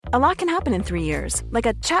A lot can happen in 3 years, like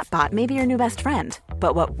a chatbot may be your new best friend.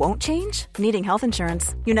 But what won't change? Needing health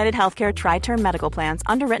insurance. United Healthcare Tri-Term Medical Plans,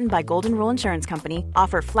 underwritten by Golden Rule Insurance Company,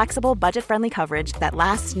 offer flexible, budget-friendly coverage that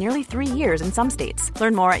lasts nearly 3 years in some states.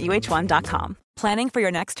 Learn more at uh1.com. Planning for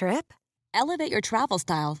your next trip? Elevate your travel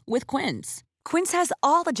style with Quince. Quince has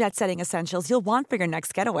all the jet-setting essentials you'll want for your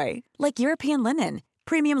next getaway, like European linen,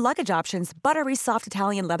 premium luggage options, buttery soft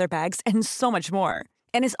Italian leather bags, and so much more.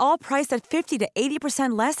 And is all priced at 50 to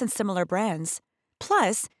 80% less than similar brands.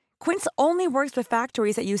 Plus, Quince only works with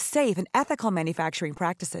factories that use safe and ethical manufacturing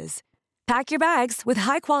practices. Pack your bags with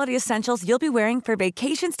high-quality essentials you'll be wearing for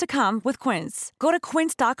vacations to come with Quince. Go to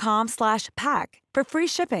quince.com/pack for free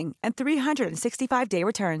shipping and 365-day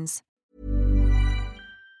returns.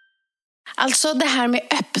 Alltså det här med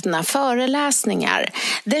öppna föreläsningar.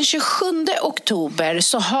 Den 27 oktober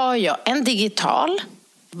så har jag en digital.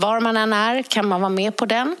 Var man än är kan man vara med på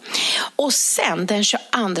den. Och sen den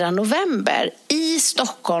 22 november i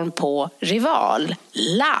Stockholm på Rival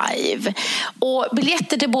live. Och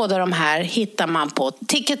biljetter till båda de här hittar man på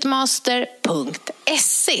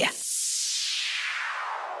ticketmaster.se.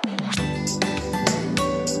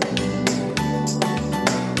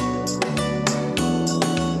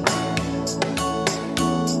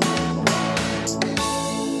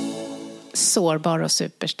 Sårbar och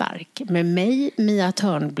superstark med mig, Mia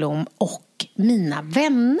Törnblom, och mina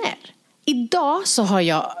vänner. Idag så har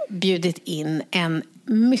jag bjudit in en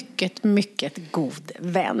mycket, mycket god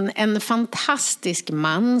vän. En fantastisk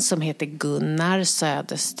man som heter Gunnar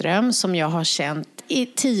Söderström som jag har känt i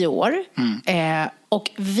 10 år. Och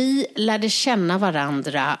vi lärde känna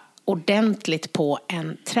varandra ordentligt på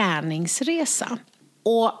en träningsresa.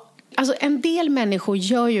 Och alltså en del människor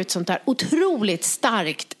gör ju ett sånt där otroligt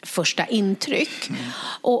starkt första intryck.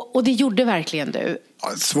 Och det gjorde verkligen du.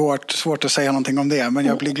 Svårt att säga någonting om det, men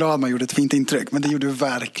jag blir glad att man gjorde ett fint intryck. Men det gjorde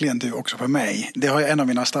verkligen du också på mig. Det har jag en av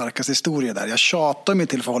mina starkaste historier där. Jag tjatar mig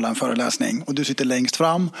till för att hålla en föreläsning och du sitter längst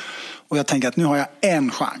fram. Och jag tänker att nu har jag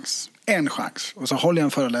en chans. Och så håller jag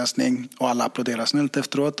en föreläsning och alla applåderar snällt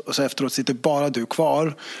efteråt. Och så efteråt sitter bara du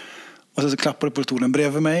kvar. Och så klappar du på stolen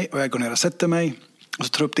bredvid mig och jag går ner och sätter mig. Och så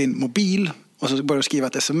tar du upp din mobil och så börjar du skriva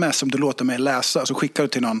ett sms som du låter mig läsa. Och så skickar du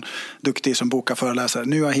till någon duktig som bokar föreläsare.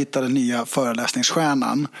 Nu har jag hittat den nya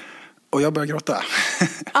föreläsningsstjärnan. Och jag börjar gråta.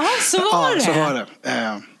 Ja, så var det. Så var det.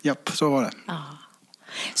 Japp, så var det.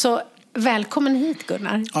 Så välkommen hit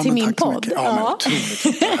Gunnar till min podd. Ja, men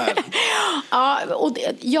otroligt det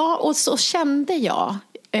här. Och så kände jag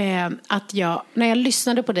att när jag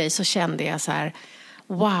lyssnade på dig så kände jag så här,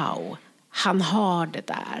 wow, han har det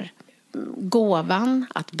där. Gåvan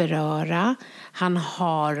att beröra. Han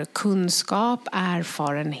har kunskap,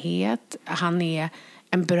 erfarenhet. Han är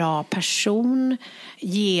en bra person.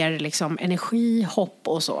 Ger liksom energi, hopp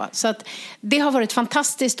och så. Så att det har varit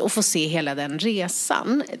fantastiskt att få se hela den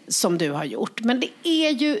resan som du har gjort. Men det är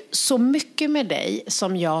ju så mycket med dig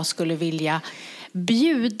som jag skulle vilja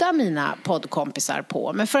bjuda mina poddkompisar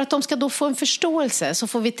på. Men för att de ska då få en förståelse så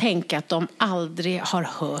får vi tänka att de aldrig har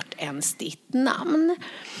hört ens ditt namn.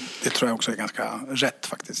 Det tror jag också är ganska rätt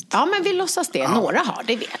faktiskt. Ja, men vi låtsas det. Ja. Några har,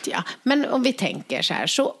 det vet jag. Men om vi tänker så här.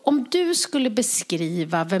 Så om du skulle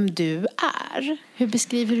beskriva vem du är, hur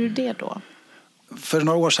beskriver du det då? För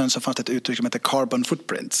några år sedan så fanns det ett uttryck som heter carbon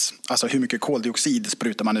footprints. Alltså hur mycket koldioxid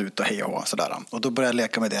sprutar man ut och hej och sådär. Och då började jag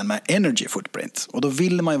leka med det med energy footprints. Och då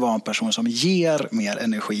vill man ju vara en person som ger mer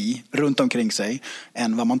energi runt omkring sig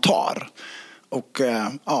än vad man tar. Och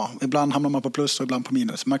ibland hamnar man på plus och ibland på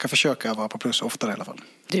minus. Man kan försöka vara på plus oftare i alla fall.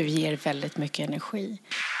 Du ger väldigt mycket energi.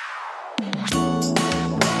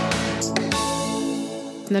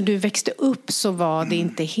 När du växte upp så var det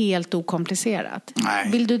inte helt okomplicerat.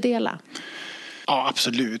 Nej. Vill du dela? Ja,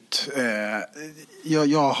 absolut.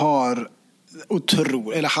 Jag har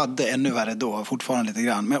hade ännu värre då, fortfarande lite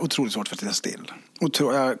grann, men otroligt svårt för att sitta still.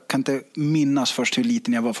 Jag kan inte minnas först hur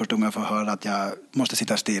liten jag var första gången jag får höra att jag måste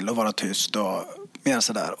sitta still och vara tyst och mer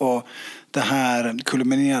sådär. Och det här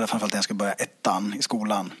kulminerade framförallt när jag ska börja 1:an i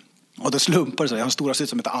skolan. Och det slumpade så. Jag har en stora syster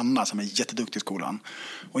som heter Anna som är jätteduktig i skolan.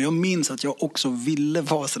 Och jag minns att jag också ville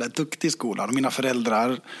vara så där duktig i skolan. Och mina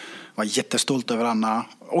föräldrar var jättestolta över Anna.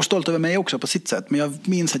 Och stolt över mig också på sitt sätt. Men jag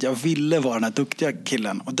minns att jag ville vara den här duktiga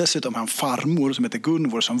killen. Och dessutom har jag en farmor som heter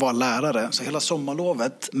Gunvor som var lärare. Så hela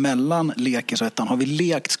sommarlovet mellan lekis och 1:an har vi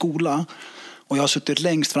lekt skola. Och jag har suttit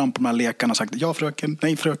längst fram på de här lekarna och sagt ja fröken,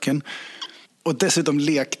 nej fröken. Och dessutom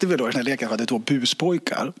lekte vi då i den här leken. Vi hade 2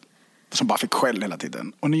 buspojkar som bara fick skäll hela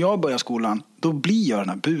tiden. Och när jag börjar skolan, då blir jag den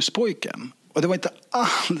här buspojken. Och det var inte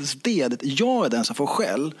alls det. Jag är den som får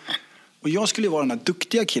skäll. Och jag skulle ju vara den här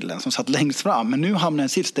duktiga killen som satt längst fram. Men nu hamnar jag i en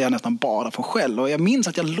sits där jag nästan bara får skäll. Och jag minns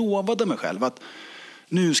att jag lovade mig själv att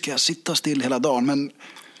nu ska jag sitta still hela dagen. Men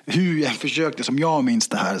hur jag försökte, som jag minns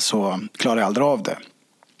det här, så klarade jag aldrig av det.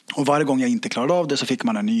 Och varje gång jag inte klarade av det så fick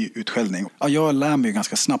man en ny utskällning. Ja, jag lär mig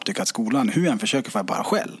ganska snabbt tycka att skolan, hur jag än försöker, får jag bara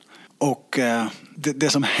skäll. Och det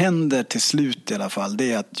som händer till slut i alla fall,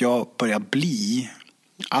 det är att jag börjar bli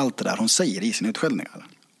allt det där hon säger i sina utskällningar.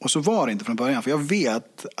 Och så var det inte från början, för jag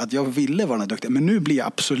vet att jag ville vara den duktig. Men nu blir jag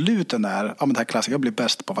absolut den där, det här klassiska, jag blir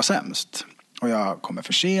bäst på att vara sämst. Och jag kommer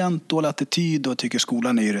för sent, dålig attityd och tycker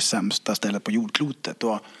skolan är ju det sämsta stället på jordklotet.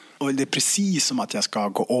 Och det är precis som att jag ska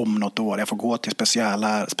gå om något år. Jag får gå till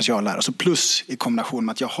speciallärare. Så plus i kombination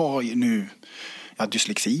med att jag har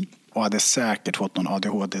dyslexi och hade säkert fått någon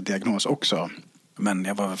ADHD-diagnos också. Men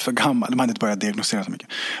jag var för gammal, man hade inte börjat diagnosera så mycket.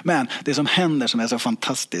 Men det som händer som är så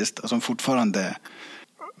fantastiskt och som fortfarande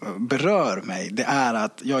berör mig, det är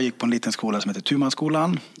att jag gick på en liten skola som heter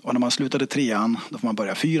Tumansskolan. Och när man slutade 3:an, då får man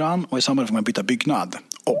börja 4:an. Och i samband får man byta byggnad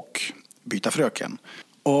och byta fröken.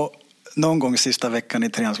 Och någon gång sista veckan i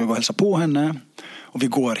 3:an ska vi gå och hälsa på henne. Och vi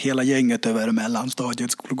går hela gänget över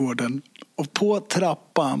mellanstadiet, skolgården. Och på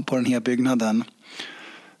trappan på den här byggnaden,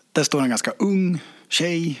 där står en ganska ung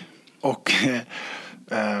tjej. Och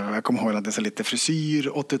jag kommer ihåg att det är lite frisyr,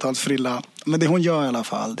 80-talsfrilla. Men det hon gör i alla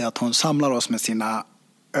fall, det är att hon samlar oss med sina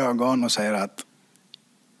ögon och säger att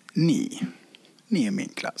ni är min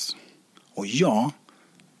klass. Och jag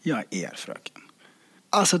är er fröken.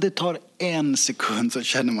 Alltså det tar 1 sekund så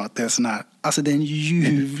känner man att det är sån här, alltså det är en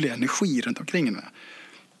ljuvlig energi runt omkring henne.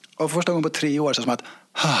 Och första gången på 3 år så är det som att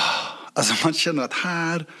alltså man känner att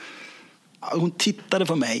här, hon tittade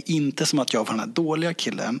på mig inte som att jag var den här dåliga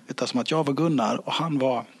killen, utan som att jag var Gunnar och han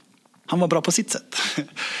var bra på sitt sätt.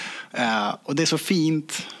 Och det är så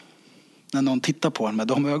fint när någon tittar på en med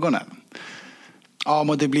de ögonen. Ja,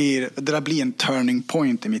 men det där blir en turning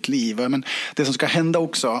point i mitt liv. Men det som ska hända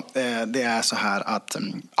också, det är så här att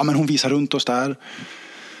men hon visar runt oss där.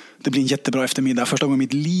 Det blir en jättebra eftermiddag. Första gången i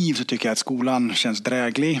mitt liv så tycker jag att skolan känns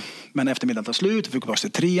dräglig. Men eftermiddagen tar slut. Vi går tillbaka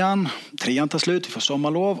till 3:an. 3:an tar slut. Vi får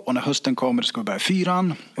sommarlov. Och när hösten kommer ska vi börja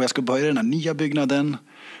 4:an. Och jag ska börja i den här nya byggnaden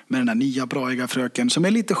med den här nya braiga fröken som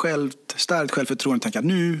är lite starkt självförtroende och tänker att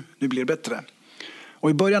nu blir det bättre. Och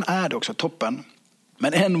i början är det också toppen.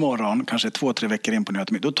 Men en morgon, kanske 2-3 veckor in på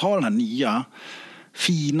nyheten, då tar den här nya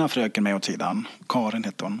fina fröken mig åt sidan. Karin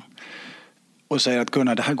heter hon. Och säger att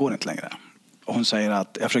Gunnar, det här går inte längre. Och hon säger att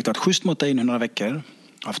jag har försökt att schysst mot dig nu några veckor. Jag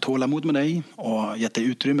har haft tålamod med dig och gett dig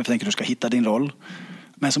utrymme för att jag tänker att du ska hitta din roll.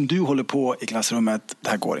 Men som du håller på i klassrummet, det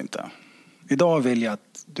här går inte. Idag vill jag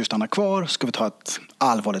att du stannar kvar. Ska vi ta ett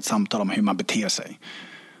allvarligt samtal om hur man beter sig.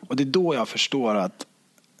 Och det är då jag förstår att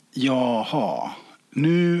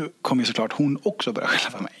nu kommer ju såklart hon också börja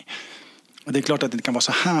skälla på mig. Och det är klart att det inte kan vara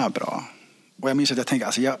så här bra. Och jag minns att jag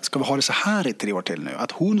tänkte, ska vi ha det så här i 3 år till nu?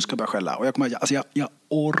 Att hon ska börja skälla. Och jag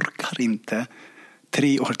orkar inte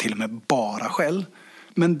 3 år till med bara skäll.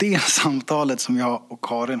 Men det samtalet som jag och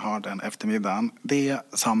Karin har den eftermiddagen, det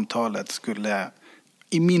samtalet skulle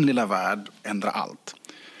i min lilla värld ändra allt.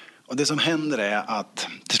 Och det som händer är att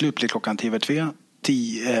till slut blir klockan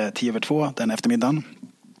 10:02 den eftermiddagen.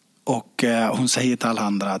 Och hon säger till alla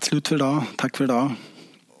andra att slut för idag, tack för idag.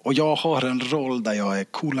 Och jag har en roll där jag är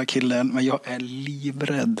coola killen, men jag är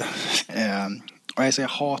livrädd. Och jag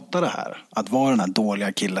hatar det här, att vara den här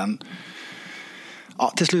dåliga killen.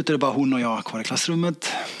 Ja, till slut är det bara hon och jag kvar i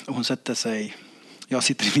klassrummet. Och hon sätter sig, jag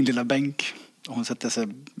sitter i min lilla bänk. Och hon sätter sig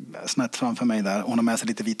snett framför mig där. Hon har med sig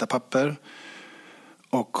lite vita papper.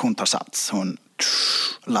 Och hon tar sats, hon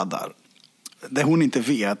laddar. Det hon inte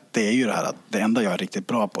vet, det är ju det här att det enda jag är riktigt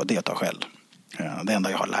bra på, det är att ta själv. Det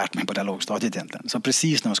enda jag har lärt mig på det lågstadiet egentligen. Så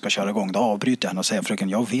precis när jag ska köra igång, då avbryter jag henne och säger fröken,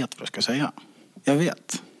 jag vet vad du ska säga. Jag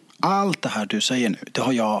vet. Allt det här du säger nu, det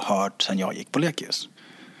har jag hört sedan jag gick på lekis.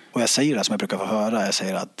 Och jag säger det som jag brukar få höra. Jag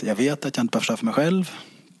säger att jag vet att jag inte behöver förstå för mig själv.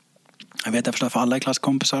 Jag vet att jag förstår för alla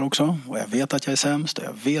klasskompisar också. Och jag vet att jag är sämst. Och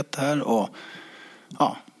jag vet det här. Och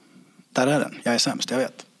ja, där är den. Jag är sämst, jag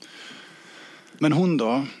vet. Men hon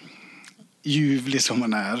då, ljuvlig som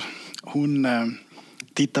hon är, hon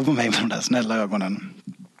tittar på mig med de där snälla ögonen.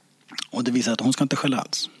 Och det visar att hon ska inte skälla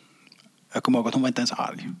alls. Jag kommer ihåg att hon var inte ens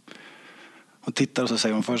arg. Hon tittar och så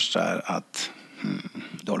säger hon först så här att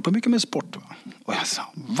du håller på mycket med sport, va? Och jag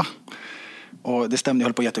sa, va? Och det stämde, jag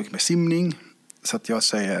höll på jättemycket med simning. Så att jag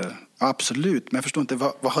säger, absolut. Men jag förstår inte,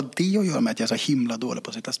 vad har det att göra med att jag är så himla dålig på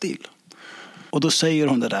att sitta still? Och då säger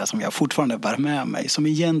hon det där som jag fortfarande bär med mig. Som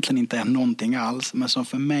egentligen inte är någonting alls. Men som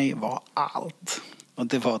för mig var allt. Och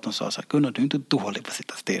det var att hon sa så här, Gunnar, du är inte dålig på att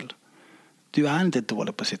sitta still. Du är inte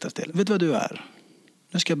dålig på att sitta still. Vet du vad du är?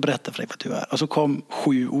 Nu ska jag berätta för dig vad du är. Och så kom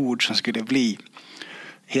 7 ord som skulle bli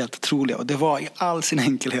helt otroliga. Och det var i all sin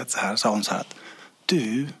enkelhet så här, sa hon så här att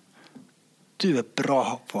du du är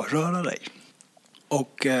bra på att röra dig.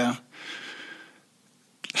 Och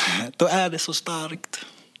då är det så starkt.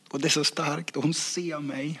 Och det är så starkt. Och hon ser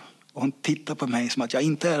mig. Och hon tittar på mig som att jag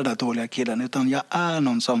inte är den där dåliga killen. Utan jag är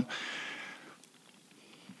någon som...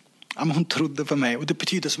 Ja, men hon trodde på mig. Och det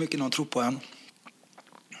betyder så mycket när hon tror på en.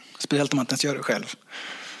 Speciellt om man inte ens gör det själv.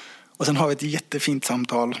 Och sen har vi ett jättefint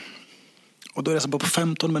samtal. Och då är det så på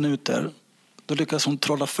 15 minuter. Då lyckas hon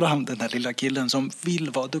trolla fram den här lilla killen som vill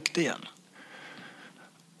vara duktig igen.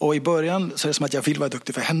 Och i början så är det som att jag vill vara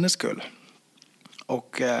duktig för hennes skull.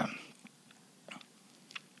 Och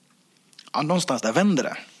någonstans där vänder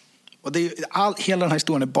det. Och det är, hela den här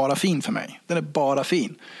historien är bara fin för mig. Den är bara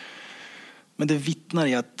fin. Men det vittnar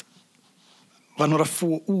i att vad några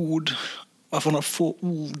få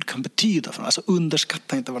ord kan betyda för någon. Alltså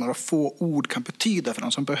underskatta inte vad några få ord kan betyda för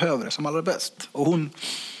någon som behöver det som allra bäst. Och hon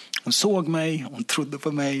såg mig, hon trodde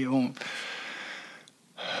på mig.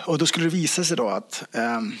 Och då skulle det visa sig då att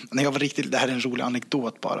när jag var riktigt, det här är en rolig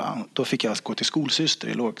anekdot bara, då fick jag gå till skolsyster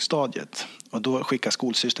i lågstadiet. Och då skickade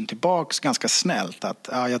skolsystern tillbaks ganska snällt att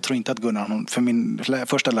jag tror inte att Gunnar, för min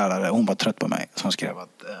första lärare, hon var trött på mig, så hon skrev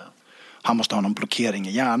att han måste ha någon blockering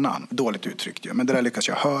i hjärnan. Dåligt uttryckt ju, men det där lyckas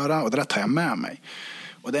jag höra och det där tar jag med mig.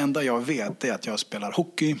 Och det enda jag vet är att jag spelar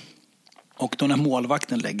hockey. Och då när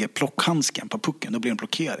målvakten lägger plockhandsken på pucken, då blir det en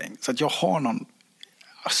blockering. Så att jag har någon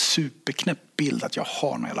superknäpp bild att jag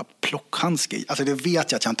har någon jävla plockhandske i. Alltså det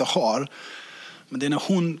vet jag att jag inte har. Men det är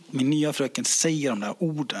när min nya fröken, säger de där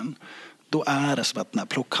orden, då är det som att den här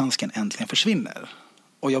plockhandsken äntligen försvinner.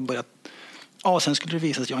 Och jag började... Ja, sen skulle det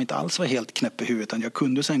visa sig att jag inte alls var helt knäpp i huvudet. Utan jag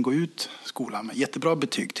kunde sen gå ut skolan med jättebra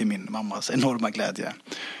betyg till min mammas enorma glädje.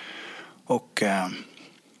 Och...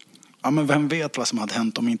 Ja, men vem vet vad som hade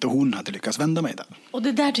hänt om inte hon hade lyckats vända mig där. Och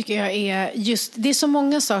det där tycker jag är just, det är så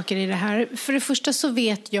många saker i det här. För det första så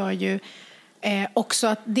vet jag ju också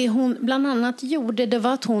att det hon bland annat gjorde, det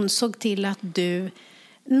var att hon såg till att du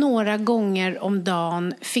några gånger om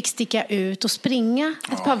dagen fick sticka ut och springa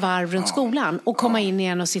ett par varv runt skolan och komma in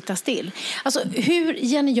igen och sitta still. Alltså hur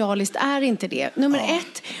genialiskt är inte det? Nummer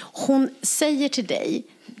ett, hon säger till dig,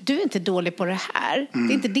 du är inte dålig på det här.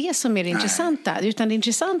 Det är inte det som är det intressanta. Utan det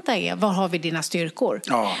intressanta är, var har vi dina styrkor?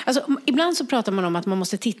 Alltså, ibland så pratar man om att man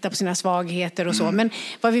måste titta på sina svagheter och så. Men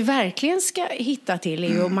vad vi verkligen ska hitta till är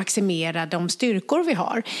ju att maximera de styrkor vi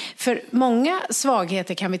har. För många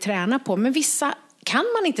svagheter kan vi träna på. Men vissa kan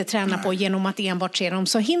man inte träna på genom att enbart se dem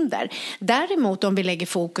som hinder. Däremot om vi lägger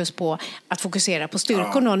fokus på att fokusera på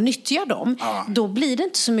styrkorna och nyttja dem, då blir det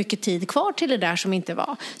inte så mycket tid kvar till det där som inte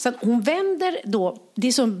var. Så att hon vänder då, det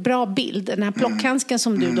är så en bra bild, den här plockhandsken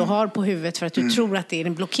som du då har på huvudet för att du tror att det är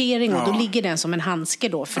en blockering och då ligger den som en handske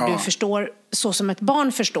då, för du förstår så som ett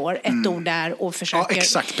barn förstår ett ord där och försöker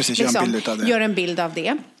exakt, precis, gör en bild av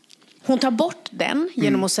det. Hon tar bort den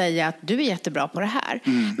genom att säga att du är jättebra på det här.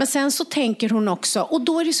 Men sen så tänker hon också, och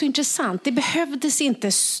då är det så intressant, det behövdes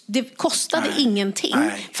inte, det kostade ingenting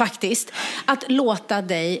faktiskt, att låta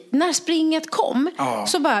dig, när springet kom,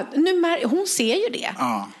 så bara, hon ser ju det.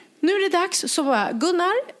 Nu är det dags, så bara,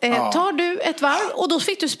 Gunnar, tar du ett varv, och då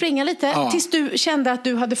fick du springa lite tills du kände att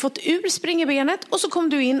du hade fått ur springerbenet, och så kom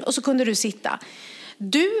du in och så kunde du sitta.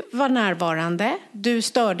 Du var närvarande, du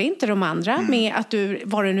störde inte de andra med att du,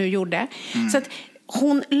 vad du nu gjorde. Så att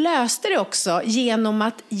hon löste det också genom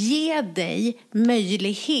att ge dig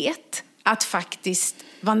möjlighet att faktiskt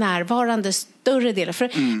vara närvarande större delar.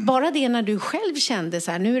 För bara det när du själv kände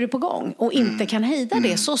så här, nu är det på gång och inte kan hejda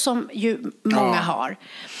det, så som ju många har.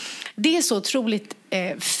 Det är så otroligt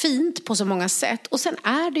fint på så många sätt. Och sen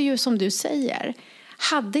är det ju som du säger,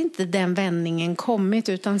 hade inte den vändningen kommit,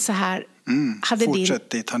 utan så här hade din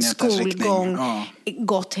skolgång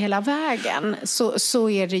gått hela vägen, så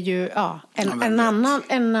är det ju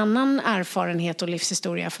en annan erfarenhet och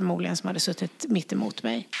livshistoria förmodligen som hade suttit mitt emot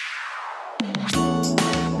mig.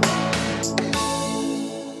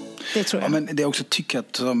 Det tror jag. Ja, men det är också tycker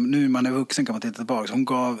att som nu man är vuxen kan man titta tillbaka.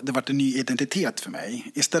 Det var en ny identitet för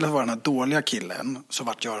mig. Istället för att vara den här dåliga killen så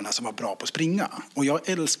var jag den här som var bra på att springa. Och jag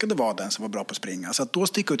älskade att vara den som var bra på att springa. Så att då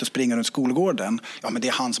sticka ut och springa runt skolgården, ja men det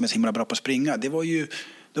är han som är så himla bra på att springa. Det var ju,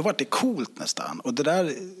 då var det coolt nästan. Och det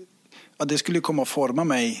där, ja, det skulle komma att forma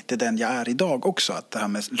mig till den jag är idag också. Att det här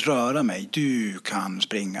med röra mig, du kan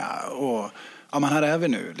springa och... Ja, men här är vi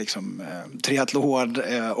nu, liksom, triathlon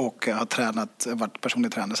och har tränat, varit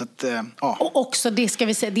personlig tränare. Så att, Och också, det ska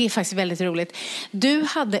vi säga, det är faktiskt väldigt roligt. Du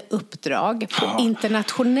hade uppdrag på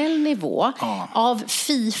internationell nivå av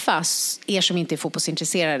FIFAs, er som inte är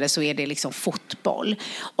fotbollsintresserade så är det liksom fotboll.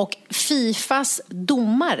 Och FIFAs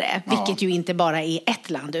domare, vilket ju inte bara är ett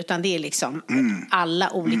land utan det är liksom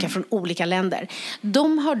alla olika från olika länder.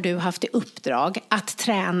 De har du haft i uppdrag att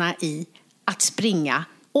träna i att springa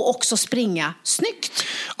och också springa snyggt.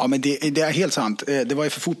 Ja, men det är helt sant. Det var ju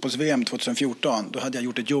för fotbolls-VM 2014. Då hade jag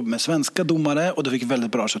gjort ett jobb med svenska domare och då fick jag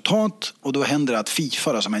väldigt bra resultat. Och då händer det att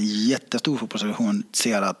FIFA, som är en jättestor fotbollsorganisation,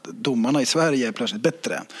 ser att domarna i Sverige är plötsligt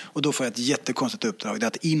bättre. Och då får jag ett jättekonstigt uppdrag. Det är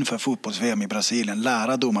att inför fotbolls-VM i Brasilien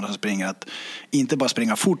lära domarna som springer att inte bara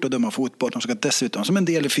springa fort och döma fotboll. De ska dessutom, som en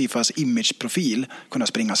del i FIFAs imageprofil, kunna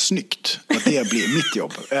springa snyggt. Och det blir mitt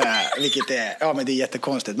jobb. Vilket är, ja, men det är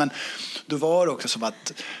jättekonstigt. Men då var det också som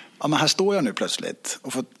att men här står jag nu plötsligt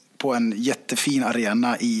och får på en jättefin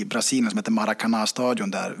arena i Brasilien som heter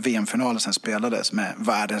Maracanã-stadion, där VM-finalen sen spelades med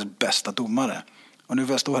världens bästa domare. Och nu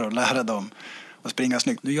får jag stå här och lära dem att springa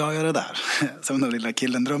snyggt. Nu gör jag det där som den lilla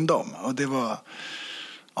killen drömde om. Och det var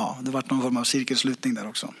någon form av cirkelslutning där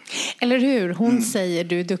också. Eller hur? Hon säger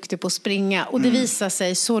du är duktig på att springa. Och det visar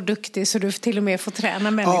sig så duktig så du till och med får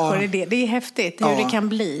träna människor i det. Det är häftigt hur det kan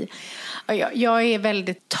bli. Jag är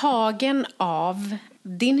väldigt tagen av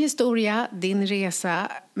din historia, din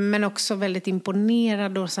resa, men också väldigt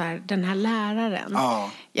imponerad av så här, den här läraren.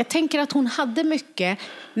 Jag tänker att hon hade mycket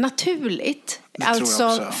naturligt.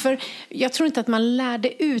 För jag tror inte att man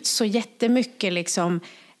lärde ut så jättemycket liksom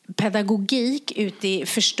pedagogik ut i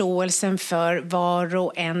förståelsen för var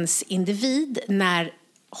och ens individ när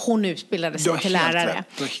hon utbildade sig till lärare.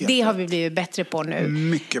 Det har vi blivit bättre på nu.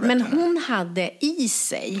 Mycket bättre. Men hon hade i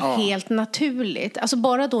sig helt naturligt. Alltså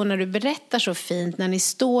bara då när du berättar så fint, när ni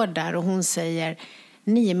står där och hon säger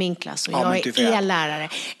ni är min klass och jag är er lärare.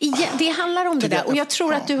 Det handlar om det där. Och jag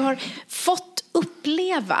tror att du har fått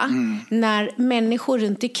uppleva när människor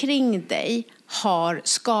runt omkring dig har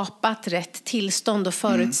skapat rätt tillstånd och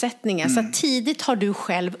förutsättningar. Så att tidigt har du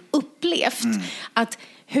själv upplevt att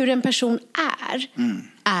hur en person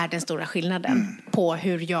är den stora skillnaden på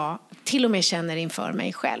hur jag till och med känner inför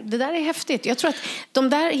mig själv. Det där är häftigt. Jag tror att de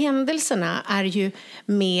där händelserna är ju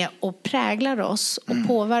med och präglar oss och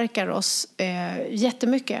påverkar oss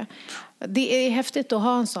jättemycket. Det är häftigt att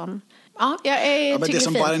ha en sån. Ja, men det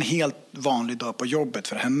som bara en helt vanlig dag på jobbet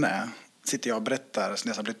för henne sitter jag och berättar så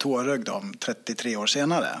nästan blir tårögd om 33 år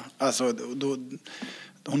senare. Alltså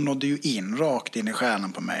hon nådde ju rakt in i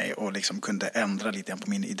själen på mig och liksom kunde ändra lite på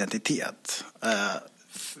min identitet.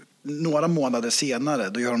 Några månader senare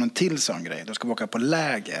då gör hon en till sån grej. Då ska vi åka på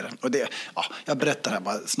läger. Och jag berättar här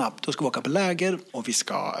bara snabbt. Då ska vi åka på läger och vi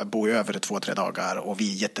ska bo över 2-3 dagar. Och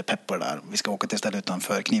vi är jättepeppar där. Vi ska åka till ett ställe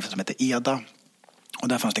utanför Knivsta som heter Eda. Och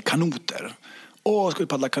där fanns det kanoter. Och ska vi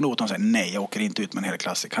paddla kanot? Hon säger nej, jag åker inte ut med en hel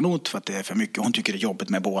klass i kanot för att det är för mycket. Hon tycker det är jobbigt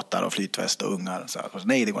med båtar och flytväst och ungar. Så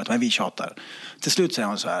nej, det går inte, men vi tjatar. Till slut säger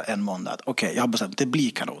hon så här en måndag. Okej, jag har bestämt, det blir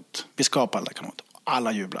kanot. Vi ska paddla kanot.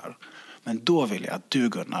 Alla jublar. Men då vill jag att du,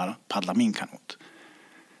 Gunnar, paddlar min kanot.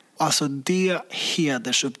 Alltså det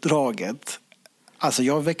hedersuppdraget. Alltså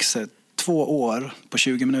jag växer 2 år på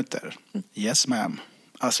 20 minuter. Yes, ma'am.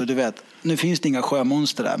 Alltså du vet, nu finns det inga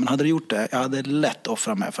sjömonster där. Men hade du gjort det, jag hade lätt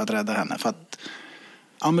offrat mig för att rädda henne. För att,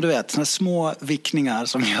 ja men du vet, såna små vickningar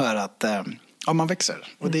som gör att man växer.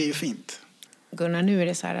 Och det är ju fint. Gunnar, nu är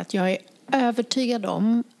det så här att jag är övertygad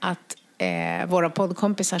om att våra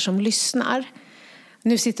poddkompisar som lyssnar,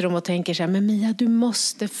 nu sitter de och tänker så här, men Mia, du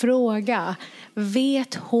måste fråga.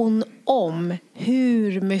 Vet hon om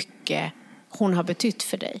hur mycket hon har betytt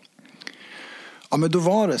för dig? Ja, men då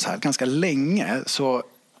var det så här, ganska länge så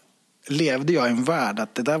levde jag i en värld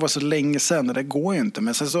att det där var så länge sedan och det går ju inte.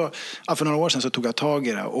 Men sen så, för några år sedan så tog jag tag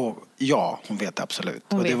i det och hon vet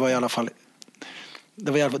absolut. Och det var i alla fall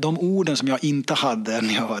de orden som jag inte hade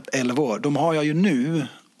när jag var 11 år. De har jag ju nu.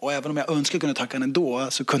 Och även om jag önskar kunna tacka henne då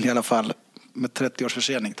så kunde jag i alla fall med 30 års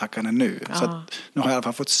försening tacka henne nu. Så att, nu har jag i alla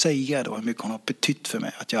fall fått säga då hur mycket hon har betytt för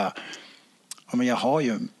mig. Att jag har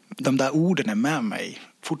ju, de där orden är med mig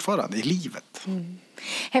fortfarande i livet.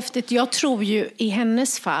 Häftigt. Jag tror ju i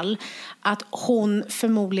hennes fall att hon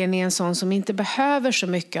förmodligen är en sån som inte behöver så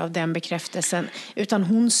mycket av den bekräftelsen, utan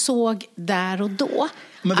hon såg där och då.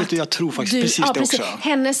 Men vet du, jag tror faktiskt precis det också.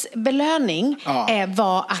 Hennes belöning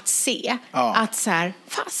var att se att så här,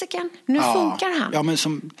 fasiken, nu funkar han. Ja, men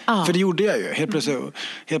för det gjorde jag ju.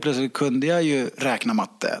 Helt plötsligt kunde jag ju räkna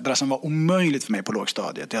matte. Det som var omöjligt för mig på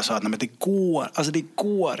lågstadiet. Jag sa att nej, men det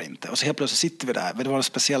går inte. Och så helt plötsligt sitter vi där. Det var ett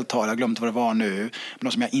speciellt tal, jag glömde vad det var nu. Men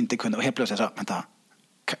något som jag inte kunde. Och helt plötsligt sa vänta,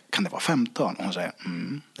 kan det vara 15? Och hon säger,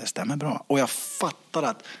 det stämmer bra. Och jag fattar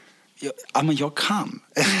att jag kan.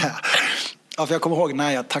 Ja, för jag kommer ihåg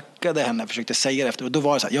när jag tackade henne och försökte säga det efter. Och då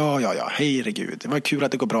var det så här, ja, herregud. Det var kul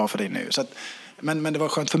att det går bra för dig nu. Så att, men det var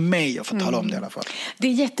skönt för mig att få tala om det i alla fall. Det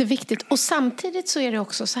är jätteviktigt. Och samtidigt så är det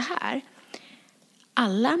också så här.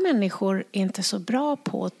 Alla människor är inte så bra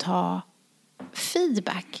på att ta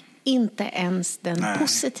feedback. inte ens den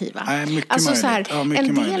positiva. Nej, mycket alltså möjligt. så här, Ja, mycket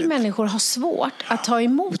en del möjligt. människor har svårt att ta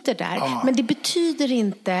emot det där, men det betyder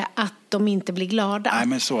inte att de inte blir glada. Nej,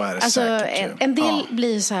 men så är det alltså, säkert. En del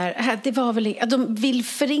blir så här, det var väl, de vill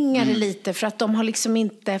förringa det lite för att de har liksom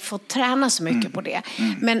inte fått träna så mycket på det.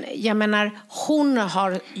 Men jag menar, hon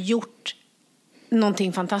har gjort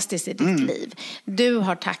någonting fantastiskt i ditt liv. Du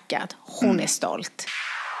har tackat, hon är stolt.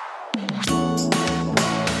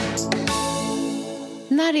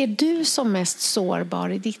 När är du som mest sårbar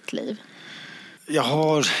i ditt liv? Jag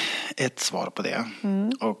har ett svar på det.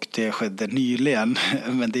 Och det skedde nyligen.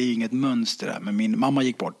 Men det är inget mönster där. Men min mamma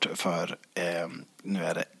gick bort för, nu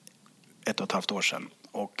är det 1,5 år sedan.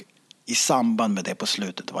 Och i samband med det på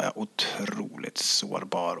slutet var jag otroligt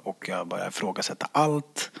sårbar. Och jag började ifrågasätta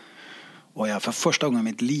allt. Och jag för första gången i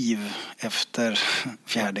mitt liv efter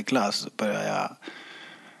 4:e klass började jag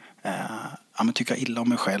tycka illa om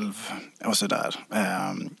mig själv och sådär.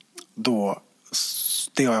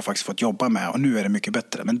 Det har jag faktiskt fått jobba med och nu är det mycket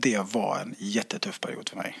bättre. Men det var en jättetuff period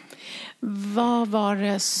för mig. Vad var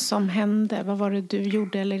det som hände? Vad var det du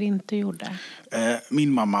gjorde eller inte gjorde?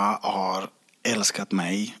 Min mamma har älskat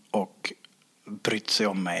mig och brytt sig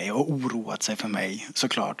om mig och oroat sig för mig,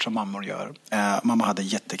 såklart, som mammor gör. Mamma hade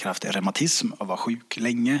jättekraftig reumatism och var sjuk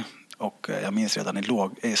länge. Och jag minns redan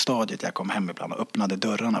i stadiet jag kom hem ibland och öppnade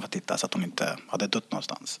dörrarna för att titta så att hon inte hade dött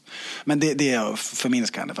någonstans. Men det är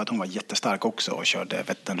förminskande för att hon var jättestark också och körde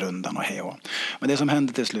Vätternrundan och hej och. Men det som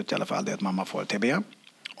hände till slut i alla fall är att mamma får TB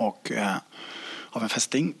och av en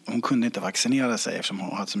fästing. Hon kunde inte vaccinera sig eftersom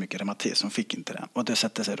hon hade så mycket reumatism. Hon fick inte det. Och det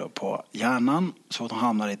sätter sig då på hjärnan så att hon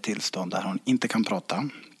hamnar i ett tillstånd där hon inte kan prata.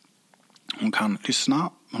 Hon kan lyssna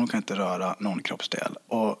men hon kan inte röra någon kroppsdel.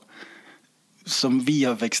 Och som vi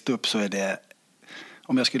har växt upp så är det,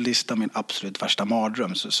 om jag skulle lista min absolut värsta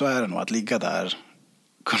mardröm så är det nog att ligga där,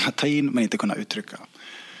 kunna ta in men inte kunna uttrycka.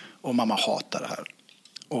 Och mamma hatar det här.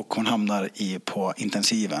 Och hon hamnar på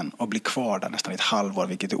intensiven och blir kvar där nästan 1 halvår,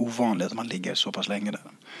 vilket är ovanligt att man ligger så pass länge där.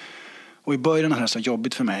 Och i början är det så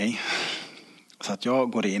jobbigt för mig så att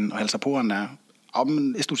jag går in och hälsar på henne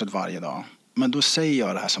i stort sett varje dag. Men då säger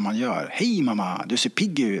jag det här som man gör. Hej mamma, du ser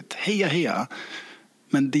pigg ut. Heja, heja.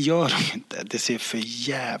 Men det gör de inte. Det ser för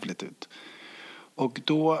jävligt ut. Och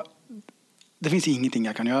då, det finns ingenting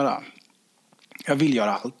jag kan göra. Jag vill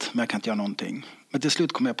göra allt, men jag kan inte göra någonting. Men till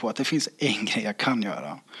slut kom jag på att det finns en grej jag kan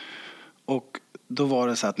göra. Och då var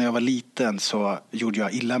det så att när jag var liten så gjorde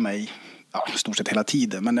jag illa mig. Stort sett hela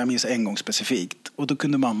tiden, men jag minns en gång specifikt. Och då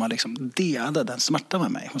kunde mamma liksom dela den smärta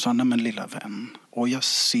med mig. Hon sa, nej men lilla vän. Och jag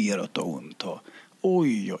ser att det är ont. Och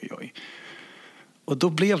oj, oj, oj. Och då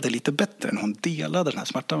blev det lite bättre när hon delade den här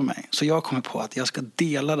smärtan med mig. Så jag kommer på att jag ska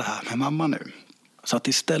dela det här med mamma nu. Så att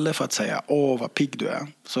istället för att säga, åh vad pigg du är.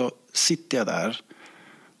 Så sitter jag där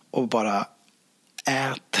och bara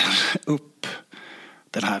äter upp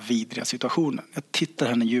den här vidriga situationen. Jag tittar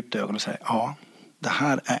henne djupt i ögonen och säger, ja, det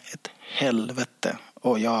här är ett helvete.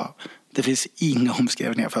 Och det finns inga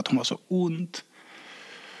omskrivningar för att hon har så ont.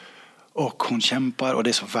 Och hon kämpar och det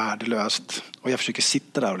är så värdelöst. Och jag försöker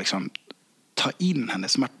sitta där och liksom ta in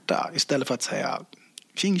hennes smärta. Istället för att säga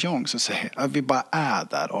tjing tjong, så säger jag, vi bara är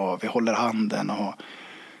där och vi håller handen.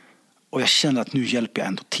 Och jag känner att nu hjälper jag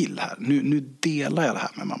ändå till här. Nu delar jag det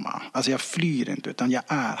här med mamma. Alltså jag flyr inte utan jag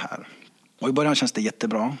är här. Och i början känns det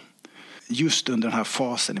jättebra. Just under den här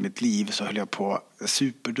fasen i mitt liv så höll jag på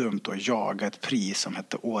superdumt att jaga ett pris som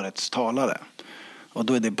hette Årets talare. Och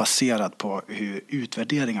då är det baserat på hur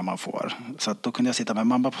utvärderingar man får. Så att då kunde jag sitta med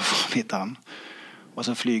mamma på förmiddagen och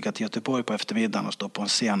så flyga till Göteborg på eftermiddagen och stå på en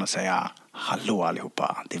scen och säga, hallå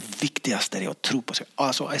allihopa, det viktigaste är att tro på sig.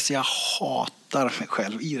 Alltså jag hatar mig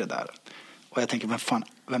själv i det där. Och jag tänker,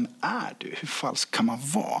 vem är du? Hur falsk kan man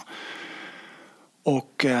vara?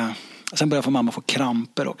 Och sen började mamma få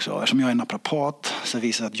kramper också. Eftersom jag är naprapat så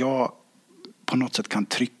visar det att jag på något sätt kan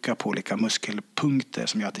trycka på olika muskelpunkter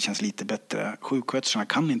som gör att det känns lite bättre. Sjuksköterskorna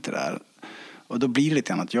kan inte det där. Och då blir det lite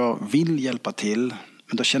grann att jag vill hjälpa till.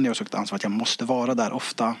 Men då känner jag också ett ansvar att jag måste vara där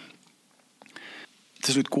ofta.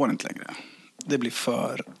 Till slut går det inte längre. Det blir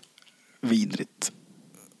för vidrigt.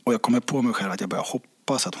 Och jag kommer på mig själv att jag börjar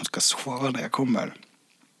hoppas att hon ska sova när jag kommer.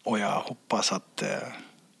 Och jag hoppas att...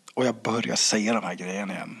 Och jag börjar säga de här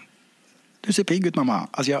grejerna igen. Du ser pigg ut mamma.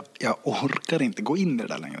 Alltså jag orkar inte gå in i det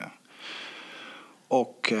där längre.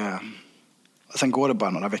 Och sen går det bara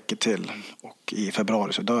några veckor till. Och i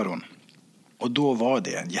februari så dör hon. Och då var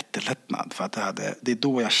det en jättelättnad. För att det är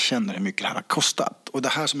då jag känner hur mycket det här har kostat. Och det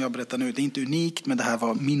här som jag berättar nu, det är inte unikt. Men det här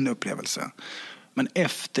var min upplevelse. Men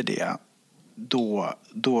efter det,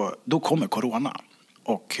 då kommer corona.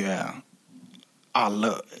 Och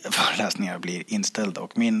alla föreläsningar blir inställda.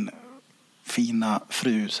 Och min fina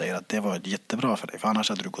fru säger att det var jättebra för dig. För annars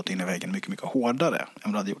hade du gått in i väggen mycket, mycket hårdare än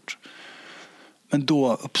vad du hade gjort. Men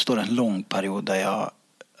då uppstår en lång period där jag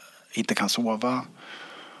inte kan sova.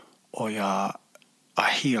 Och jag har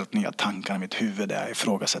helt nya tankar i mitt huvud där jag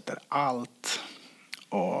ifrågasätter allt.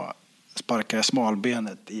 Och sparkar jag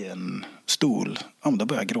smalbenet i en stol, då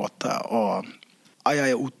börjar jag gråta. Och jag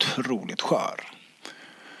är otroligt skör.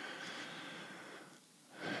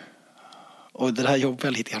 Och det här jobbar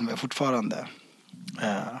jag lite grann med fortfarande.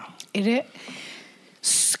 Är det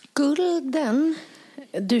skulden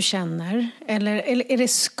du känner? Eller är det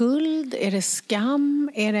skuld? Är det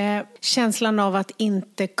skam? Är det känslan av att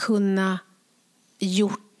inte kunna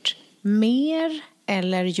gjort mer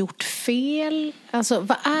eller gjort fel? Alltså,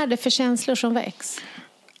 vad är det för känslor som väcks?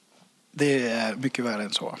 Det är mycket värre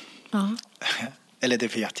än så. Ja. Eller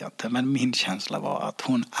det vet jag inte. Men min känsla var att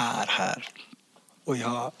hon är här. Och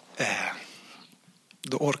jag...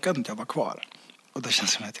 Då orkade inte jag vara kvar. Och då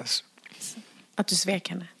känns det som Att du svek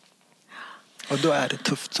henne. Och då är det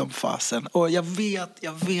tufft som fasen. Och jag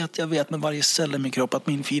vet med varje cell i min kropp att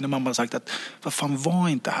min fina mamma har sagt att vad fan, var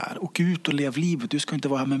inte här. Åk ut och lev livet. Du ska inte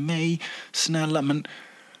vara här med mig. Snälla, men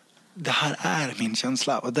det här är min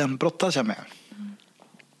känsla. Och den brottas jag med.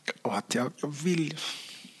 Och att jag vill...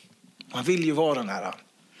 Man vill ju vara den här...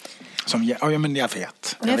 men jag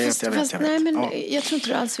vet. Jag vet. Nej, men jag tror inte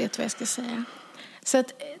du alls vet vad jag ska säga. Så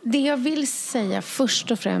att det jag vill säga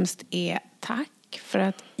först och främst är tack. För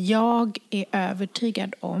att jag är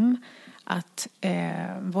övertygad om att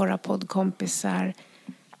våra poddkompisar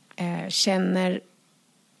känner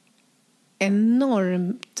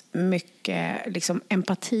enormt mycket liksom,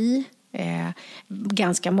 empati.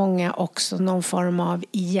 Ganska många också någon form av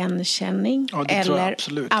igenkänning. Ja, det tror jag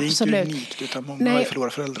absolut. Det är inte unikt, utan många har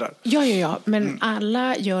förlorat föräldrar. Ja. Men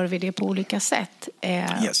alla gör vi det på olika sätt.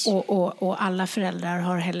 Yes. Och alla föräldrar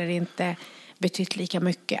har heller inte betytt lika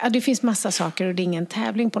mycket. Det finns massa saker och det är ingen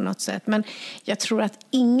tävling på något sätt. Men jag tror att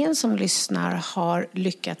ingen som lyssnar har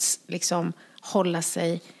lyckats liksom hålla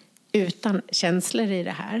sig utan känslor i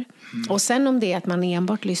det här. Och sen om det är att man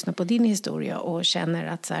enbart lyssnar på din historia och känner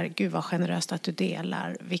att så här, gud vad generöst att du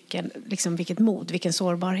delar, vilket mod, vilken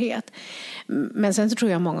sårbarhet. Men sen så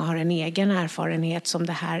tror jag många har en egen erfarenhet som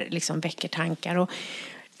det här liksom väcker tankar. Och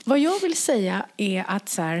vad jag vill säga är att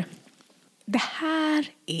så här, det här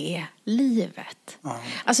är livet.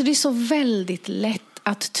 Alltså det är så väldigt lätt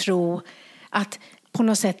att tro att på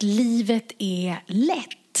något sätt livet är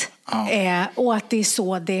lätt. Och att det är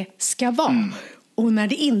så det ska vara. Och när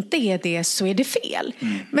det inte är det så är det fel.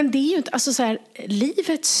 Men det är ju inte, alltså så här,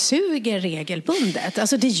 livet suger regelbundet.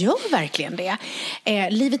 Alltså det gör verkligen det.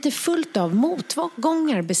 Livet är fullt av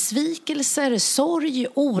motgångar, besvikelser, sorg,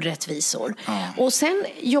 orättvisor. Och sen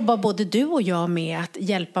jobbar både du och jag med att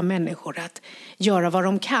hjälpa människor att göra vad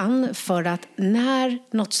de kan för att när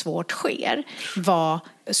något svårt sker vara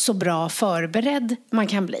så bra förberedd man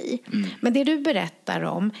kan bli. Men det du berättar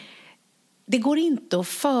om, det går inte att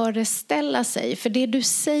föreställa sig. För det du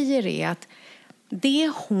säger är att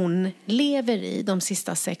det hon lever i de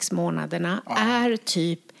sista 6 månaderna är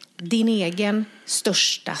typ din egen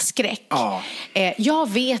största skräck. Jag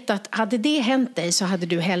vet att hade det hänt dig så hade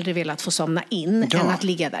du hellre velat få somna in än att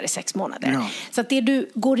ligga där i 6 månader. Så att det du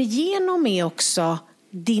går igenom är också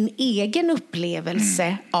din egen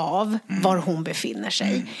upplevelse av var hon befinner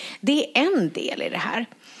sig. Det är en del i det här.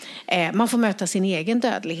 Man får möta sin egen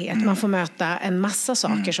dödlighet. Man får möta en massa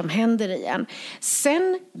saker som händer i en.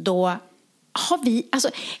 Sen då har vi, alltså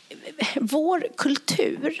vår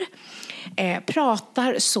kultur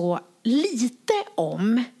pratar så lite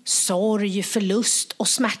om sorg, förlust och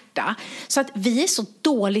smärta så att vi är så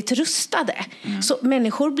dåligt rustade. Så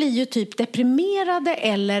människor blir ju typ deprimerade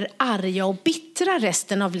eller arga och bittra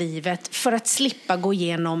resten av livet för att slippa gå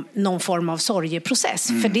igenom någon form av sorgeprocess.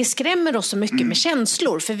 För det skrämmer oss så mycket med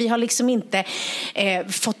känslor, för vi har liksom inte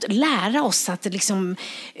fått lära oss att liksom,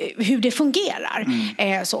 hur det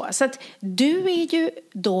fungerar. Så att du är ju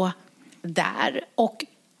då där och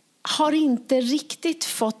har inte riktigt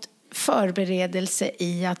fått förberedelse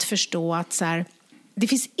i att förstå att så här, det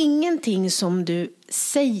finns ingenting som du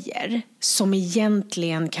säger som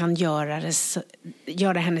egentligen kan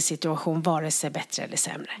göra hennes situation vare sig bättre eller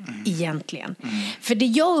sämre. Egentligen. För det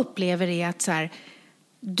jag upplever är att så här,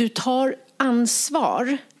 du tar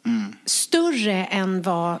ansvar större än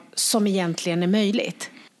vad som egentligen är möjligt.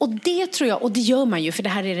 Och det tror jag, och det gör man ju, för det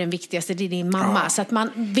här är den viktigaste, det är din mamma. Så att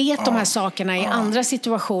man vet de här sakerna i andra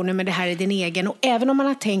situationer, men det här är din egen. Och även om man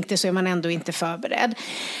har tänkt det så är man ändå inte förberedd.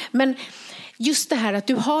 Men just det här att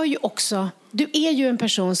du har ju också, du är ju en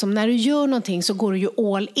person som när du gör någonting så går du ju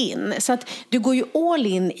all in. Så att du går ju all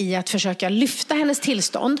in i att försöka lyfta hennes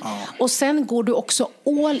tillstånd. Ja. Och sen går du också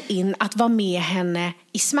all in att vara med henne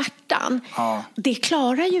i smärtan. Ja. Det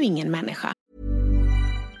klarar ju ingen människa.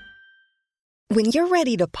 When you're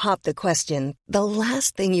ready to pop the question, the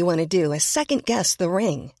last thing you want to do is second guess the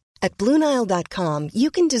ring. At BlueNile.com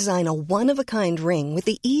you can design a one-of-a-kind ring with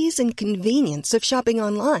the ease and convenience of shopping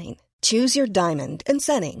online. Choose your diamond and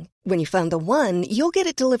setting. When you find the one, you'll get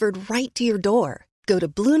it delivered right to your door. Go to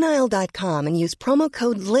BlueNile.com and use promo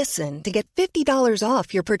code LISTEN to get $50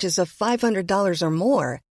 off your purchase of $500 or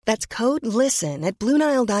more. That's code LISTEN at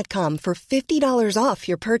BlueNile.com for $50 off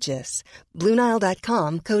your purchase.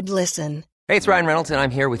 BlueNile.com, code LISTEN. Hey, it's Ryan Reynolds, and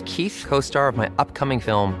I'm here with Keith, co-star of my upcoming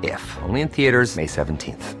film, If, only in theaters May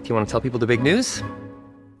 17th. Do you want to tell people the big news?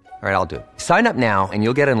 All right, I'll do it. Sign up now and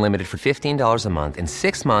you'll get unlimited for $15 a month and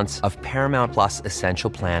 6 months of Paramount Plus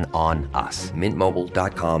Essential Plan on us.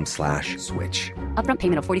 MintMobile.com/switch. Upfront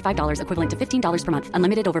payment of $45 equivalent to $15 per month.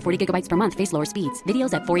 Unlimited over 40 gigabytes per month. Face lower speeds.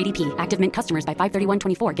 Videos at 480p. Active Mint customers by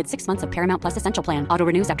 531.24 get 6 months of Paramount Plus Essential Plan. Auto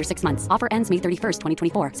renews after 6 months. Offer ends May 31st,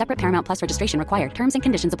 2024. Separate Paramount Plus registration required. Terms and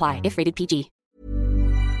conditions apply if rated PG.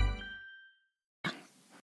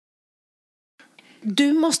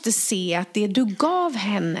 Du måste se att det du gav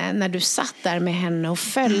henne när du satt där med henne och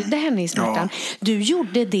följde henne i smärtan, du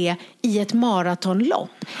gjorde det i ett maratonlopp.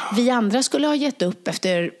 Vi andra skulle ha gett upp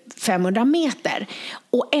efter 500 meter.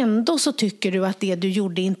 Och ändå så tycker du att det du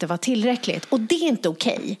gjorde inte var tillräckligt. Och det är inte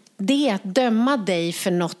okej. Det är att döma dig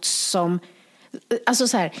för något som... Alltså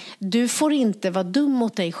så här, du får inte vara dum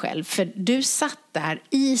mot dig själv. För du satt där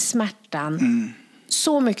i smärtan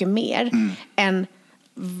så mycket mer än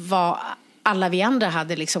vad alla vi andra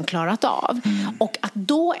hade liksom klarat av. Och att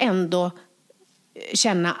då ändå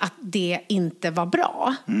känna att det inte var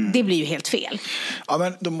bra, det blir ju helt fel. Ja,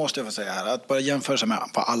 men då måste jag få säga här att bara jämföra med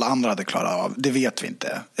vad alla andra hade klarat av, det vet vi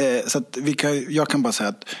inte. Så att jag kan bara säga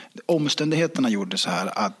att omständigheterna gjorde så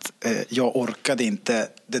här att jag orkade inte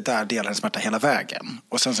det där delen smärta hela vägen.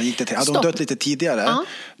 Och sen så gick det till, hade hon dött lite tidigare,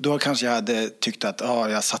 då kanske jag hade tyckt att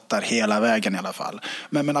jag satt där hela vägen i alla fall.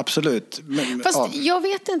 Men absolut. Fast jag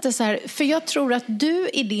vet inte så här, för jag tror att du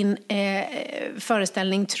i din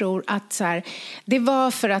föreställning tror att så här, det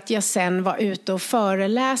var för att jag sen var ute och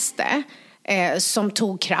föreläste som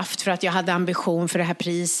tog kraft för att jag hade ambition för det här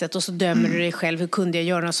priset, och så dömer du dig själv, hur kunde jag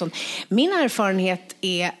göra något sånt? Min erfarenhet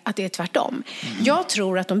är att det är tvärtom. Jag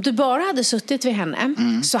tror att om du bara hade suttit vid henne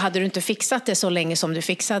så hade du inte fixat det så länge som du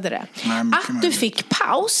fixade det. Att du fick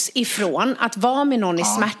paus ifrån att vara med någon i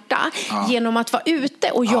smärta genom att vara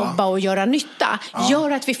ute och jobba och göra nytta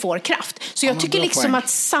gör att vi får kraft. Så jag tycker liksom att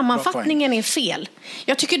sammanfattningen är fel.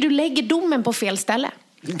 Jag tycker du lägger domen på fel ställe.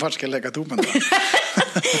 Var ska jag lägga domen då?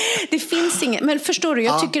 Det finns ingen, men förstår du,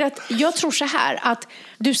 jag tror så här att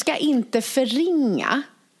du ska inte förringa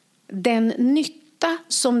den nytta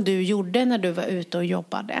som du gjorde när du var ute och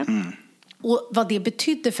jobbade. Och vad det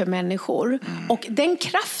betydde för människor. Och den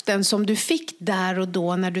kraften som du fick där och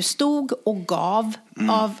då när du stod och gav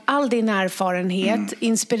av all din erfarenhet,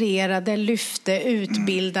 inspirerade, lyfte,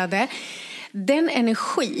 utbildade. Den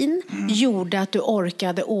energin gjorde att du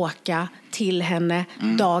orkade åka till henne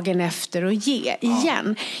dagen efter och ge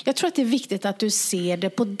igen. Jag tror att det är viktigt att du ser det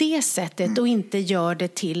på det sättet och inte gör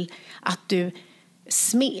det till att du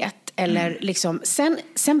smet. Eller liksom,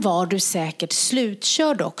 sen var du säkert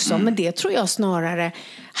slutkörd också. Men det tror jag snarare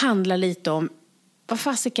handlar lite om, vad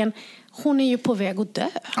fasiken, hon är ju på väg att dö.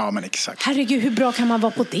 Ja, men exakt. Herregud, hur bra kan man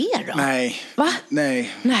vara på det då? Nej. Va? Nej.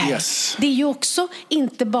 Yes. Det är ju också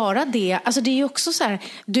inte bara det. Alltså det är ju också så här,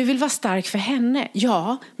 du vill vara stark för henne.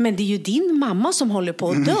 Ja, men det är ju din mamma som håller på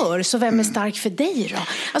att dör. Så vem är stark för dig då?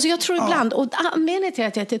 Alltså jag tror ibland, och anledningen till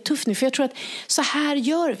att det är tufft nu, för jag tror att så här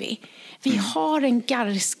gör vi. Vi har en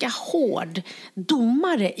ganska hård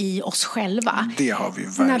domare i oss själva. Det har vi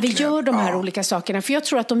verkligen. När vi gör de här olika sakerna. För jag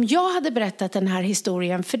tror att om jag hade berättat den här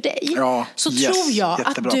historien för dig, så tror jag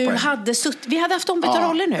att du hade vi hade haft ombytta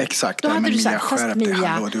roller nu. Exakt. Då hade du sagt, fast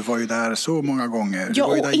Mia, du var ju där så många gånger. Ja,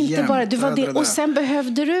 och inte bara, du var det. Och sen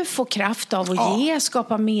behövde du få kraft av att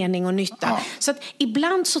skapa mening och nytta. Så att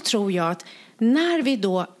ibland så tror jag att när vi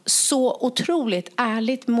då så otroligt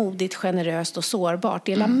ärligt, modigt, generöst och sårbart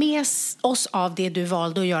delar med oss av det du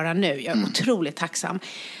valde att göra nu. Jag är otroligt tacksam.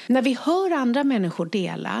 När vi hör andra människor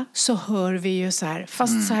dela så hör vi ju så här,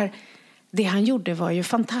 fast så här, det han gjorde var ju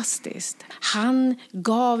fantastiskt. Han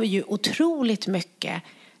gav ju otroligt mycket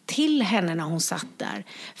till henne när hon satt där.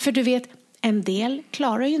 För du vet, en del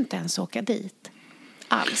klarar ju inte ens åka dit.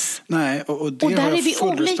 alls. Nej, och det och där har jag är vi full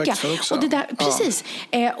olika. respekt för också. Och det där, precis.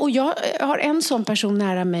 Och jag har en sån person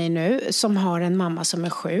nära mig nu som har en mamma som är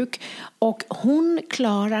sjuk. Och hon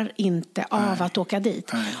klarar inte av att åka dit.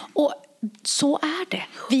 Nej. Och så är det.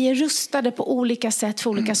 Vi är rustade på olika sätt för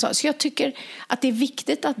olika saker. Så jag tycker att det är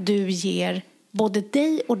viktigt att du ger både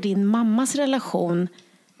dig och din mammas relation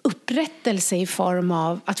upprättelse i form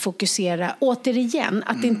av att fokusera återigen,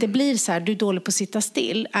 att det inte blir så här, du är dålig på att sitta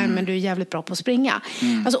still, men du är jävligt bra på att springa.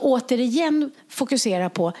 Alltså återigen fokusera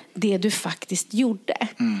på det du faktiskt gjorde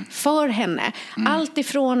för henne. Allt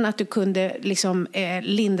ifrån att du kunde liksom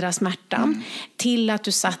lindra smärtan till att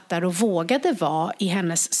du satt där och vågade vara i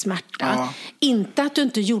hennes smärta. Ja. Inte att du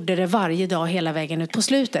inte gjorde det varje dag hela vägen ut på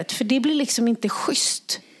slutet, för det blir liksom inte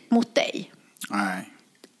schysst mot dig. Nej.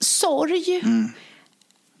 Sorg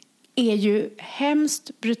är ju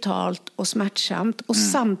hemskt, brutalt och smärtsamt. Och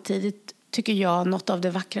samtidigt tycker jag något av det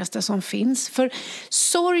vackraste som finns. För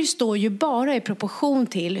sorg står ju bara i proportion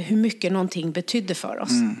till hur mycket någonting betydde för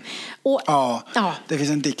oss. Och, Ja, det finns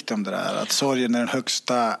en dikt om det där. Att sorgen är den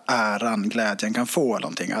högsta äran glädjen kan få.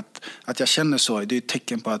 Någonting. Att jag känner sorg, det är ett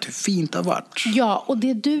tecken på att hur fint det har varit. Ja, och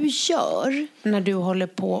det du gör när du håller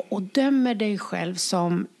på och dömer dig själv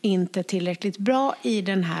som inte tillräckligt bra i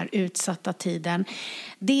den här utsatta tiden,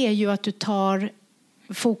 det är ju att du tar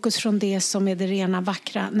fokus från det som är det rena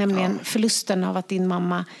vackra, nämligen förlusten av att din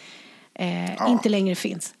mamma inte längre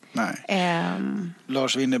finns. Nej.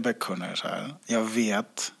 Lars Winnerbäck kunde så här: jag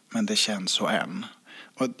vet, men det känns så än.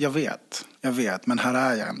 Och jag vet, men här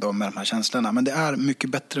är jag ändå med de här känslorna. Men det är mycket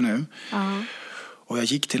bättre nu. Och jag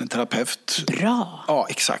gick till en terapeut. Bra. Ja,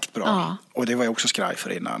 exakt bra. Ja. Och det var jag också skraj för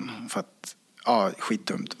innan. För att,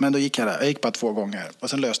 skitdumt. Men då gick jag där. Jag gick bara 2 gånger. Och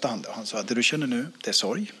sen löste han det. Och han sa att det du känner nu, det är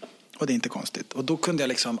sorg. Och det är inte konstigt. Och då kunde jag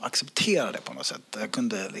liksom acceptera det på något sätt. Jag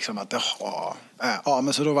kunde liksom att,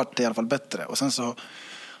 men så då var det i alla fall bättre. Och sen så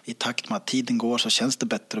i takt med att tiden går så känns det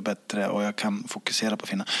bättre och bättre. Och jag kan fokusera på att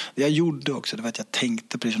finna. Det jag gjorde också, det var att jag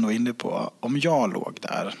tänkte, precis som du var inne på, om jag låg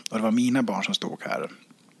där och det var mina barn som stod här.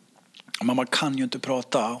 Och mamma kan ju inte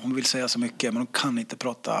prata. Hon vill säga så mycket, men hon kan inte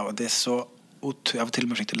prata. Och det är så jag har till och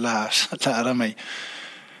med försökt lära mig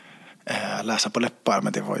läsa på läppar.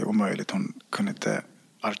 Men det var ju omöjligt. Hon kunde inte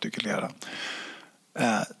artikulera.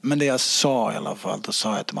 Men det jag sa i alla fall, då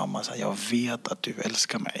sa jag till mamma så här: jag vet att du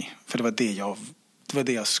älskar mig. För det var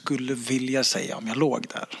det jag skulle vilja säga om jag låg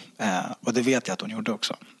där. Och det vet jag att hon gjorde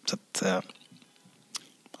också. Så att,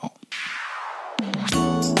 ja.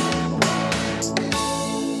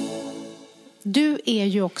 Du är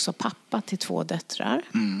ju också pappa till 2 döttrar.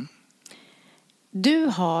 Du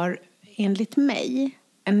har enligt mig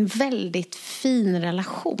en väldigt fin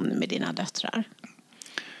relation med dina döttrar.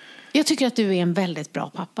 Jag tycker att du är en väldigt bra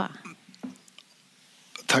pappa.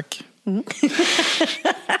 Tack.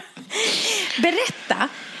 Berätta,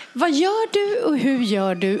 vad gör du och hur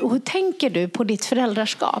gör du och hur tänker du på ditt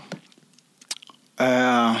föräldraskap?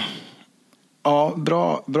 Ja,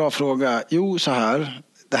 bra fråga. Jo, så här.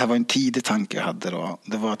 Det här var en tidig tanke jag hade då.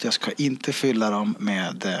 Det var att jag ska inte fylla dem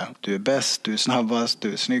med du är bäst, du är snabbast,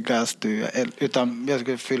 du är snyggast, utan jag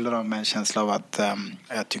ska fylla dem med en känsla av att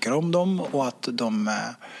jag tycker om dem och att de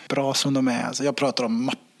är bra som de är. Så jag pratar om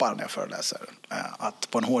mappar när jag föreläser. Att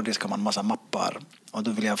på en hårddisk har man en massa mappar. Och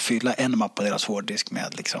då vill jag fylla en mapp på deras hårddisk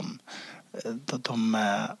med liksom, de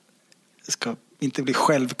ska inte bli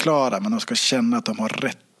självklara, men de ska känna att de har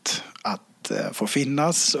rätt att få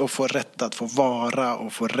finnas och få rätt att få vara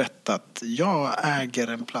och få rätt att jag äger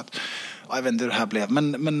en plats. Jag vet inte hur det här blev,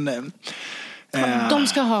 men de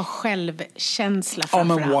ska ha självkänsla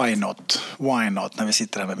framförallt. Ja, men why not när vi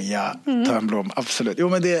sitter här med Mia Törnblom, absolut. Jo,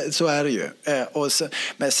 men så är det ju.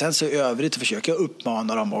 Men sen så i övrigt försöker jag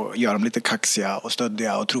uppmana dem och göra dem lite kaxiga och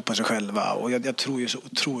stöddiga och tro på sig själva. Och jag tror ju så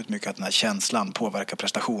otroligt mycket att den här känslan påverkar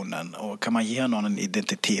prestationen. Och kan man ge någon en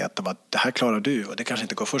identitet av att det här klarar du, och det kanske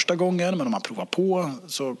inte går första gången, men om man provar på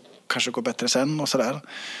så kanske det går bättre sen och sådär.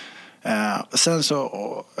 Sen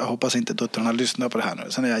så, jag hoppas inte döttrarna lyssnar på det här nu.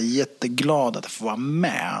 Sen är jag jätteglad att jag får vara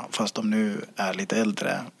med, fast de nu är lite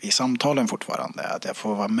äldre, i samtalen fortfarande. Att jag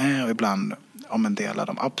får vara med och ibland om en del av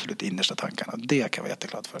de absolut innersta tankarna. Det kan jag vara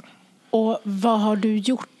jätteglad för. Och vad har du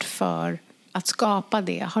gjort för att skapa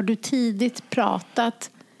det? Har du tidigt pratat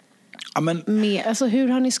med, alltså hur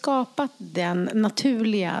har ni skapat den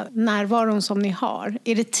naturliga närvaron som ni har?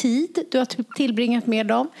 Är det tid du har tillbringat med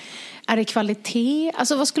dem? Är det kvalitet?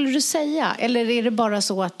 Alltså vad skulle du säga? Eller är det bara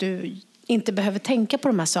så att du inte behöver tänka på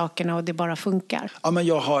de här sakerna och det bara funkar? Ja, men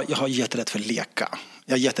jag har jätterätt för leka.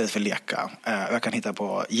 Jag är jätterätt för leka. Jag kan hitta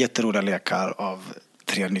på jätteroliga lekar av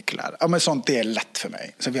 3 nycklar. Ja, men sånt, det är lätt för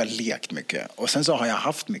mig. Så vi har lekt mycket. Och sen så har jag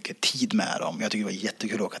haft mycket tid med dem. Jag tycker det var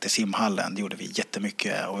jättekul att åka till simhallen. Det gjorde vi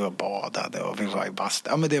jättemycket. Och vi var badade och vi var i bast.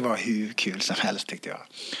 Ja, men det var hur kul som helst tyckte jag.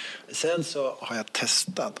 Sen så har jag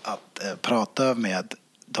testat att prata med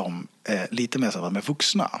dem lite mer som med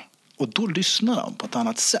vuxna. Och då lyssnar de på ett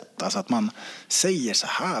annat sätt. Alltså att man säger så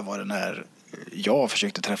här var det när jag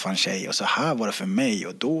försökte träffa en tjej och så här var det för mig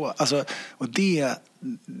och då. Alltså, och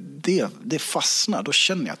det fastnar. Då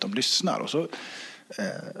känner jag att de lyssnar. Och så,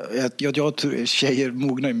 jag tror tjejer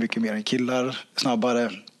mognar ju mycket mer än killar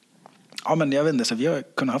snabbare. Ja, men jag vet inte, så vi har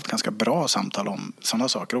kunnat haft ganska bra samtal om sådana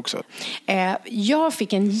saker också. Jag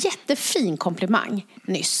fick en jättefin komplimang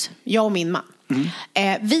nyss, jag och min man.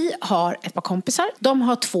 Vi har ett par kompisar. De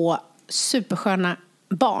har 2 supersköna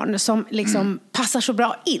barn som liksom passar så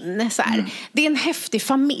bra in så här. Det är en häftig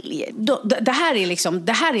familj. Det här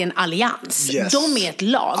är en allians. Yes. De är ett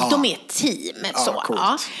lag, de är ett team så.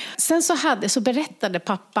 Ja. Sen så berättade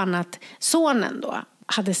pappan att sonen då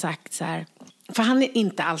hade sagt så här, för han är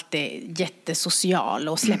inte alltid jättesocial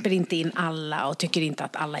och släpper inte in alla och tycker inte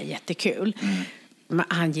att alla är jättekul. Men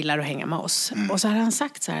han gillar att hänga med oss. Och så hade han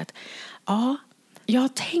sagt så här att ja, jag har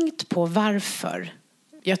tänkt på varför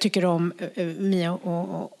jag tycker om Mia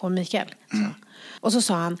och Mikael. Och så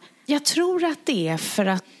sa han, jag tror att det är för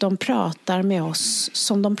att de pratar med oss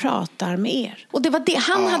som de pratar med er. Och det var det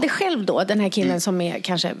han hade själv då, den här killen som är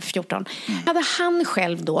kanske 14. Hade han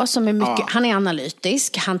själv då, som är mycket, han är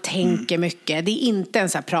analytisk, han tänker mycket. Det är inte en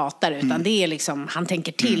så här pratar, utan det är liksom, han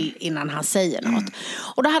tänker till innan han säger något.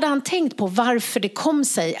 Och då hade han tänkt på varför det kom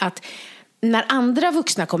sig att när andra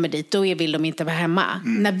vuxna kommer dit, då vill de inte vara hemma.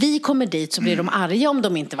 När vi kommer dit så blir de arga om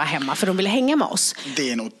de inte var hemma, för de vill hänga med oss.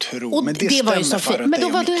 Det är nog tro. Och men det var ju så fint. Men då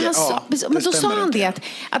var det han sa, men då sa han det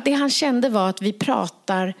att det han kände var att vi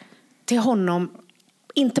pratar till honom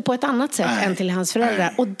inte på ett annat sätt än till hans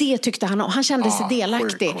föräldrar. Och det tyckte han, och han kände sig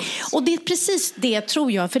delaktig. Och det är precis det,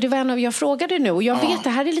 tror jag. För det var en av jag frågade nu. Och jag vet, det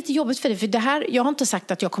här är lite jobbigt för dig. För det här, jag har inte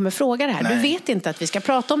sagt att jag kommer fråga det här. Du vet inte att vi ska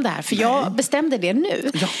prata om det här. För jag bestämde det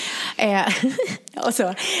nu.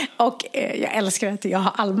 Och jag älskar att jag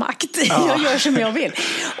har all makt. Jag gör som jag vill.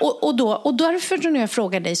 Och därför när jag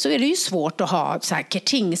frågar dig så är det ju svårt att ha så här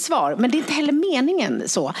kertingsvar. Men det är inte heller meningen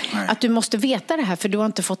så. Att du måste veta det här. För du har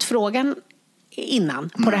inte fått frågan innan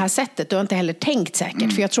på det här sättet. Du har inte heller tänkt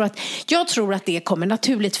säkert. För jag tror att det kommer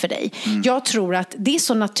naturligt för dig. Jag tror att det är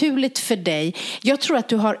så naturligt för dig. Jag tror att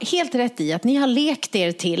du har helt rätt i att ni har lekt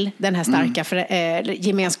er till den här starka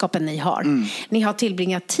gemenskapen ni har. Ni har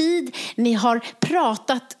tillbringat tid. Ni har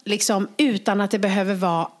pratat liksom utan att det behöver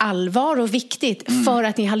vara allvar och viktigt, för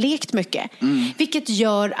att ni har lekt mycket. Vilket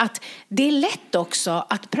gör att det är lätt också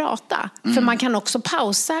att prata. För man kan också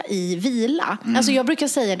pausa i vila. Alltså jag brukar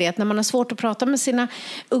säga det att när man har svårt att prata med sina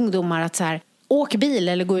ungdomar, att så här, åk bil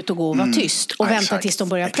eller gå ut och gå och vara tyst och vänta tills de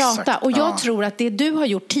börjar prata. Och jag tror att det du har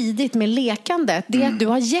gjort tidigt med lekandet, det är att du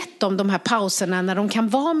har gett dem de här pauserna när de kan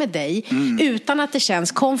vara med dig utan att det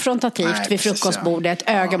känns konfrontativt vid frukostbordet,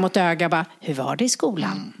 öga mot öga, bara, hur var det i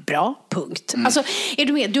skolan? Bra, punkt. Alltså, är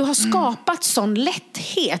du med? Du har skapat sån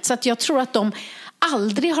lätthet så att jag tror att de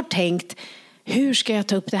aldrig har tänkt, hur ska jag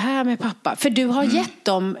ta upp det här med pappa? För du har gett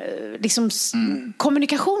dem liksom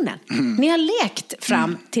kommunikationen. Ni har lekt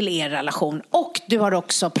fram till er relation. Och du har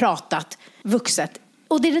också pratat vuxet.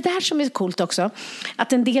 Och det är det där som är coolt också.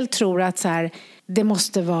 Att en del tror att så här, det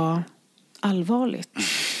måste vara allvarligt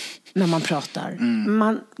när man pratar.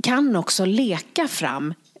 Man kan också leka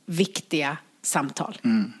fram viktiga samtal.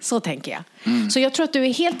 Så tänker jag. Så jag tror att du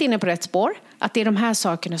är helt inne på rätt spår. Att det är de här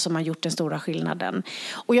sakerna som har gjort den stora skillnaden.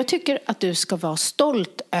 Och jag tycker att du ska vara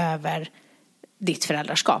stolt över ditt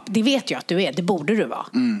föräldraskap. Det vet jag att du är. Det borde du vara.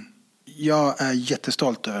 Jag är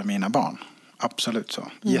jättestolt över mina barn. Absolut så.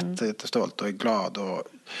 Jättestolt och är glad. Och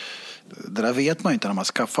det där vet man ju inte när man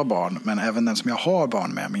skaffar barn. Men även den som jag har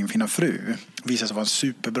barn med, min fina fru, visar sig vara en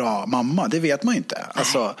superbra mamma. Det vet man ju inte.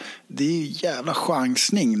 Alltså, det är ju jävla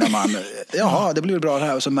chansning när man, jaha, det blir bra det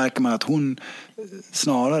här. Och så märker man att hon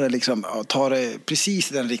snarare liksom tar det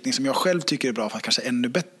precis i den riktning som jag själv tycker är bra, för att kanske ännu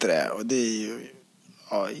bättre. Och det är ju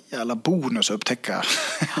jävla bonus att upptäcka.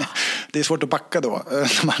 Det är svårt att backa då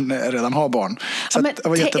när man redan har barn. Så det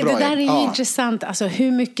var jättebra. Det där är ju intressant. Alltså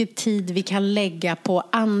hur mycket tid vi kan lägga på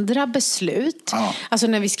andra beslut. Alltså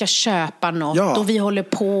när vi ska köpa något och vi håller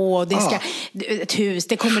på och det ska ett hus,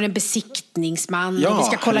 det kommer en besiktningsman och vi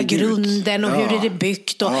ska kolla grunden och hur är det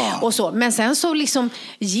byggt och så. Men sen så liksom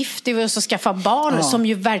gifter vi oss och skaffar barn som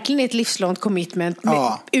ju verkligen är ett livslångt commitment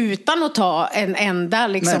utan att ta en enda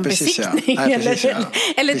liksom besiktning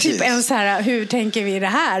eller typ en så här, hur tänker vi det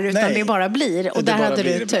här, utan det bara blir, och där hade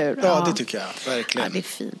du tur. Ja, det tycker jag verkligen. Ja, det är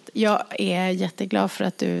fint. Jag är jätteglad för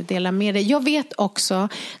att du delar med dig. Jag vet också,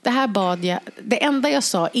 det enda jag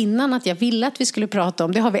sa innan att jag ville att vi skulle prata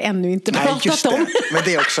om, det har vi ännu inte pratat om. Men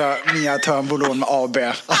det är också Mia Törnbolån med AB.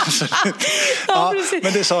 Ja,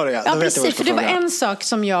 men det sa du, ja. Precis, för det var en sak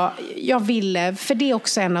som jag ville, för det är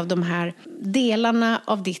också en av de här delarna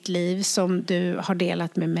av ditt liv som du har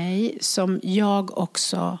delat med mig, som jag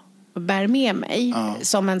också bär med mig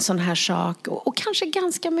som en sån här sak. Och kanske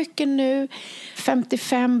ganska mycket nu.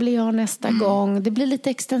 55 blir jag nästa gång. Det blir lite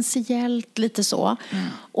existentiellt, lite så.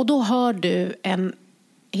 Och då har du en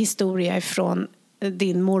historia ifrån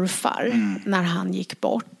din morfar när han gick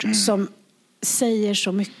bort som säger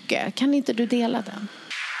så mycket. Kan inte du dela den?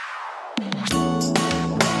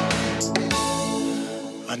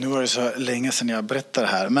 Nu var det så länge sedan jag berättade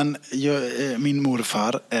det här. Men min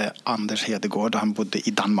morfar, Anders Hedegård, han bodde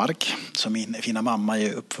i Danmark. Så min fina mamma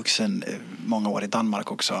är uppvuxen många år i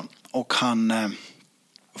Danmark också. Och han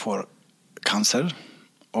får cancer.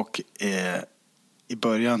 Och i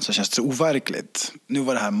början så känns det så overkligt. Nu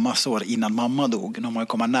var det här massor år innan mamma dog. Nu har man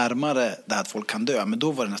kommit närmare det här att folk kan dö. Men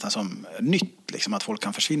då var det nästan som nytt, liksom, att folk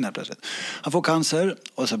kan försvinna plötsligt. Han får cancer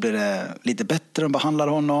och så blir det lite bättre. De behandlar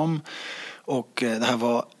honom. Och det här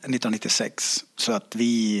var 1996, så att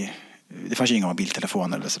det fanns ju inga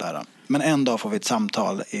mobiltelefoner eller sådär. Men en dag får vi ett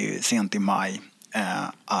samtal sent i maj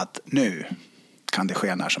att nu kan det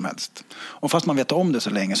ske när som helst. Och fast man vet om det så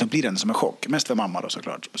länge så blir det som en chock. Mest för mamma då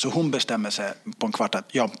såklart. Så hon bestämmer sig på en kvart att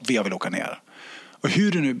jag vill åka ner. Och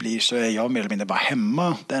hur det nu blir så är jag mer eller mindre bara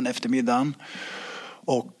hemma den eftermiddagen.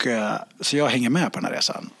 Och så jag hänger med på den här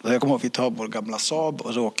resan. Så jag kommer ihåg att vi tar vår gamla Saab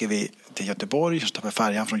och så åker vi till Göteborg. Så tar vi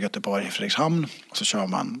färjan från Göteborg till Fredrikshamn. Och så kör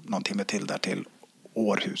man någon timme till där till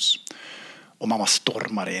Århus. Och mamma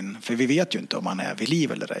stormar in. För vi vet ju inte om han är vid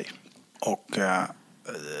liv eller ej. Och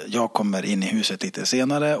jag kommer in i huset lite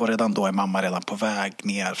senare. Och redan då är mamma redan på väg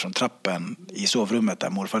ner från trappen i sovrummet där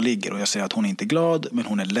morfar ligger. Och jag ser att hon är inte glad, men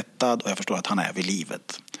hon är lättad. Och jag förstår att han är vid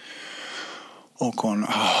livet. Och hon,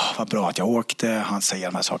 vad bra att jag åkte. Han säger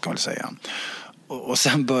de här sakerna, vill säga. Och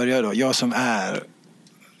sen börjar då, jag som är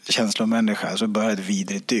känslomänniska, så börjar ett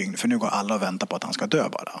vidrigt dygn. För nu går alla och väntar på att han ska dö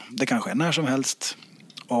bara. Det kanske är när som helst.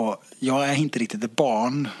 Och jag är inte riktigt ett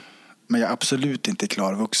barn. Men jag är absolut inte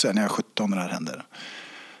klar vuxen. Jag är 17 när det här händer.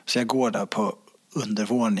 Så jag går där på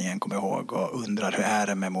undervåningen, kommer jag ihåg. Och undrar, hur är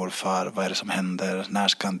det med morfar? Vad är det som händer? När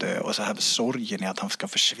ska han dö? Och så här sorgen i att han ska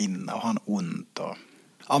försvinna. Och han har ont och...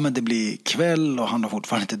 Ja, men det blir kväll och han har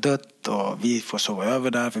fortfarande inte dött och vi får sova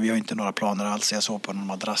över där för vi har inte några planer alls. Jag sov på någon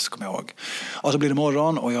madrass, kommer jag ihåg. Och så blir det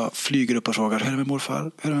morgon och jag flyger upp och frågar, hur är det med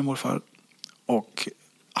morfar? Hur är det med morfar? Och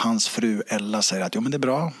hans fru Ella säger att jo, men det är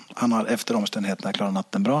bra. Han har efter omständigheterna klarat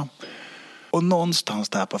natten bra. Och någonstans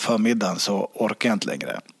där på förmiddagen så orkar jag inte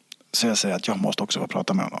längre. Så jag säger att jag måste också få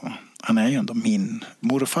prata med honom. Han är ju ändå min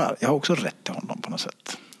morfar. Jag har också rätt till honom på något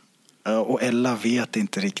sätt. Och Ella vet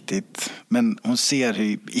inte riktigt, men hon ser hur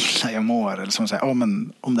illa jag mår. Eller som säger, ja,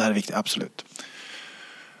 men om det här är viktigt, absolut.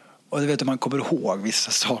 Och det vet man kommer ihåg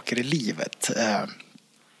vissa saker i livet.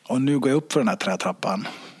 Och nu går jag upp för den här trätrappan,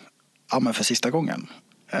 ja, men för sista gången.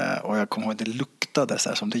 Och jag kommer ihåg att det luktade så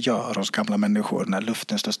här som det gör hos gamla människor när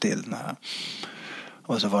luften står still.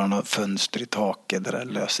 Och så var det något fönster i taket, det där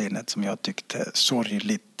lösinnet som jag tyckte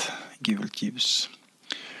sorgligt gult ljus.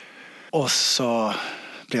 Och så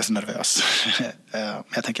blev jag så nervös.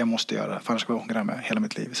 Jag tänker jag måste göra det, för annars ska jag ångra mig hela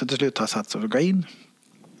mitt liv. Så till slut har jag satt och gå in.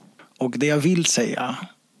 Och det jag vill säga,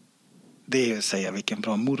 det är att säga vilken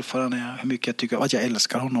bra morfar han är, hur mycket jag tycker att jag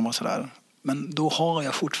älskar honom och sådär. Men då har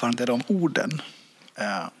jag fortfarande de orden.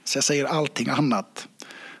 Så jag säger allting annat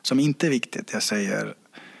som inte är viktigt. Jag säger,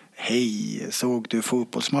 hej, såg du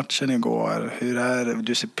fotbollsmatchen igår? Hur är det?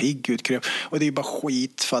 Du ser pigg ut. Och det är bara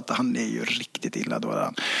skit för att han är ju riktigt illa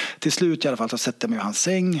då. Till slut i alla fall så sätter jag mig i hans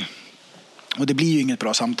säng. Och det blir ju inget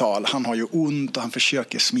bra samtal. Han har ju ont och han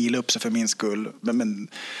försöker smila upp sig för min skull. Men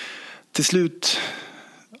till slut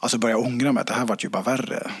alltså börjar jag ångra mig att det här var ju bara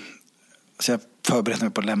värre. Så jag förbereder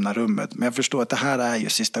mig på att lämna rummet. Men jag förstår att det här är ju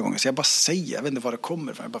sista gången. Så jag bara säger, jag vet inte var det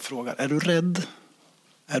kommer ifrån. Jag bara frågar, är du rädd?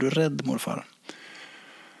 Är du rädd, morfar?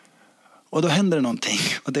 Och då händer det någonting.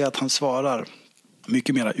 Och det är att han svarar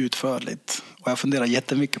mycket mer utförligt. Och jag funderar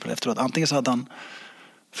jättemycket på det efteråt. Antingen så hade han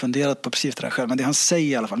funderat på precis det där själv. Men det han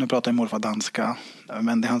säger i alla fall, nu pratar jag morfar danska.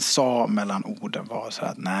 Men det han sa mellan orden var så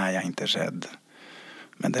här, nej, jag är inte rädd.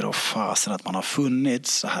 Men det är då fasen att man har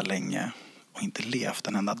funnits så här länge och inte levt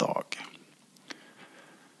en enda dag.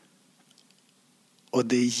 Och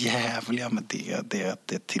det jävliga med det är att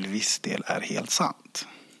det till viss del är helt sant.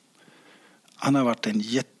 Han har varit en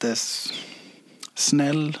jättesnäll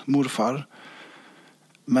morfar.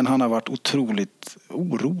 Men han har varit otroligt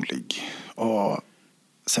orolig. Och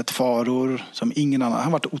sett faror som ingen annan. Han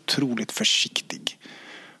har varit otroligt försiktig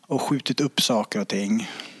och skjutit upp saker och ting.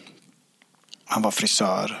 Han var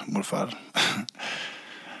frisör, morfar.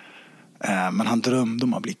 Men han drömde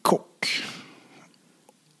om att bli kock.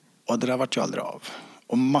 Och det där vart ju aldrig av.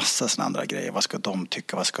 Och massa såna andra grejer. Vad ska de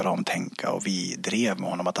tycka? Vad ska de tänka? Och vi drev med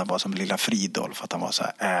honom att han var som lilla Fridolf. Att han var så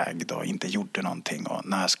här ägd och inte gjorde någonting. Och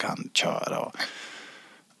när ska han köra?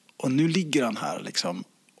 Och nu ligger han här liksom.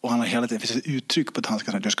 Och han har hela tiden ett uttryck på att han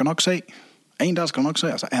ska säga. Jag ska nog säga. En dag ska han också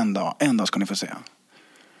säga. Alltså, en dag ska ni få se.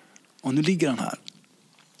 Och nu ligger han här.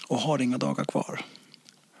 Och har inga dagar kvar.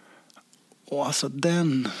 Och alltså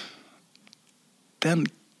den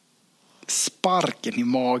sparken i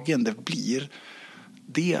magen det blir.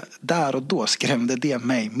 Det, där och då skrämde det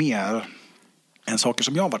mig mer än saker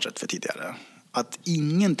som jag varit rädd för tidigare. Att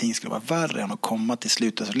ingenting skulle vara värre än att komma till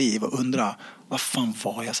slutet av liv och undra, vad fan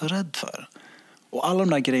var jag så rädd för? Och alla de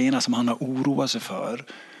där grejerna som han har oroat sig för,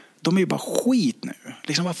 de är ju bara skit nu.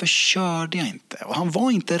 Liksom, varför körde jag inte? Och han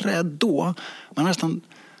var inte rädd då, men han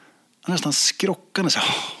nästan skrockande så,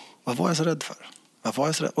 vad var jag så rädd för? Vad var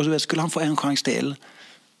jag så rädd? Och så skulle han få en chans till.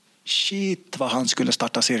 Shit, vad han skulle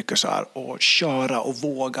starta cirkusar och köra och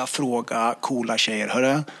våga fråga coola tjejer.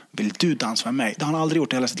 Hörru, vill du dansa med mig? Det har han aldrig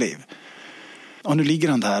gjort i hela sitt liv. Och nu ligger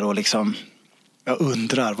han där och liksom, jag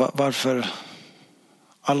undrar varför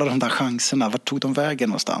alla de där chanserna, vart tog de vägen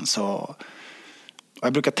någonstans? Och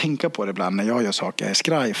jag brukar tänka på det ibland när jag gör saker, jag är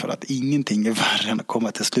skraj för att ingenting är värre än att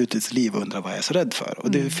komma till slutets liv och undra vad jag är så rädd för.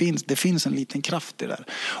 Och det finns en liten kraft i det där.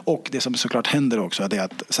 Och det som såklart händer också är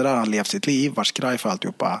att så där har han levt sitt liv, var skraj för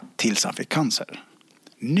alltihopa tills han fick cancer.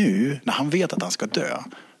 Nu, när han vet att han ska dö,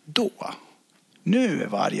 nu är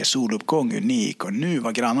varje soluppgång unik och nu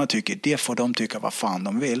vad grannar tycker, det får de tycka vad fan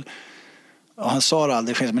de vill. Och han sa det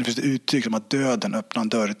aldrig, men det finns ett uttryck som att döden öppnar en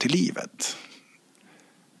dörr till livet.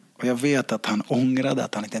 Och jag vet att han ångrade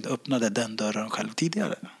att han inte öppnade den dörren själv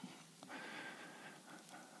tidigare.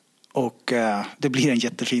 Och det blir en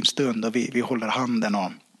jättefin stund och vi håller handen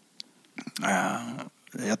och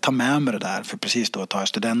jag tar med mig det där för precis då tar jag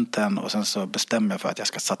studenten och sen så bestämmer jag för att jag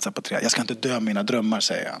ska satsa på triathlon. Jag ska inte dö mina drömmar,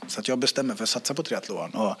 säger jag. Så att jag bestämmer för att satsa på triathlon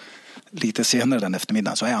och lite senare den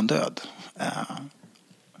eftermiddagen så är han död.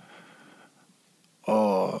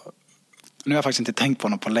 Och nu har jag faktiskt inte tänkt på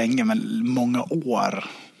honom på länge, men många år.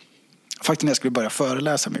 Faktiskt när jag skulle börja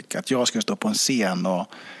föreläsa mycket, att jag skulle stå på en scen och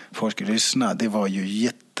folk skulle lyssna, det var ju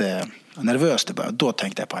jättenervöst i början. Då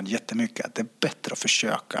tänkte jag på honom jättemycket, att det är bättre att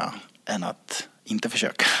försöka än att inte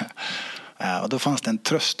försöka. Och då fanns det en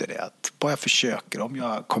tröst i det, att bara jag försöker, om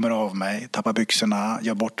jag kommer av mig, tappar byxorna,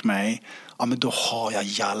 gör bort mig, ja men då har jag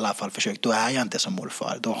i alla fall försökt, då är jag inte som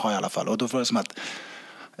morfar, då har jag i alla fall. Och då var det som att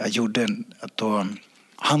jag gjorde, att då,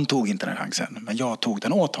 han tog inte den chansen, men jag tog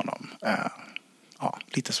den åt honom. Ja,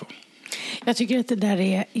 lite så. Jag tycker att det där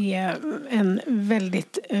är en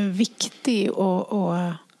väldigt viktig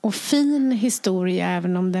och fin historia,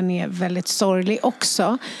 även om den är väldigt sorglig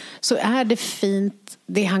också. Så är det fint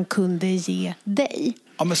det han kunde ge dig.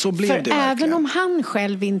 Ja, men så blev för det verkligen. Även om han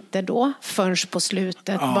själv inte då, förrän på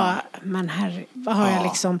slutet, bara, men här, vad har jag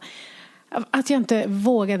liksom... Att jag inte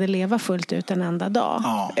vågade leva fullt ut en enda dag.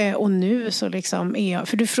 Och nu så liksom är jag...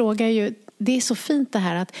 För du frågar ju, det är så fint det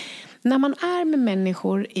här att när man är med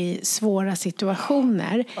människor i svåra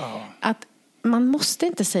situationer, att man måste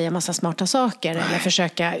inte säga massa smarta saker eller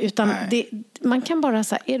försöka, utan man kan bara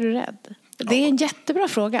säga, är du rädd? Det är en jättebra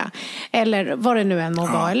fråga. Eller vad det nu än må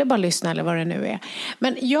vara, eller bara lyssna eller vad det nu är.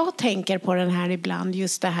 Men jag tänker på den här ibland,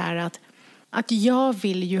 just det här att jag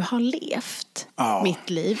vill ju ha levt mitt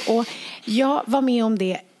liv. Och jag var med om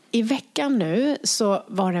det i veckan nu, så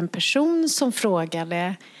var det en person som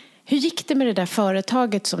frågade, hur gick det med det där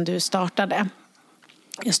företaget som du startade?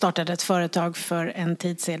 Jag startade ett företag för en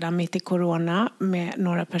tid sedan mitt i corona med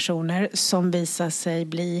några personer som visade sig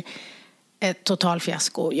bli ett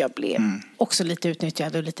totalfiasko. Jag blev också lite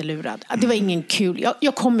utnyttjad och lite lurad. Det var ingen kul.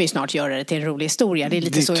 Jag kommer ju snart göra det till en rolig historia. Det är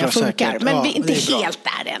lite så jag funkar. Säkert. Men vi är inte helt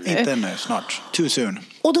där ännu. Inte ännu, snart. Too soon.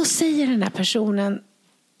 Och då säger den här personen...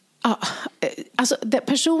 alltså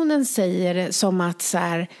personen säger det som att så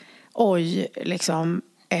här... Oj, liksom...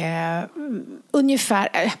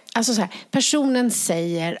 ungefär... Alltså så här, personen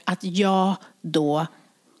säger att jag då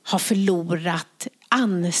har förlorat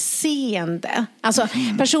anseende. Alltså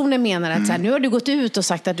personen menar att så här, nu har du gått ut och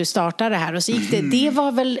sagt att du startar det här och så gick det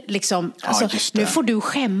var väl liksom alltså, nu får du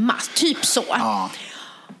skämmas, typ så.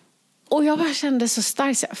 Och jag bara kände så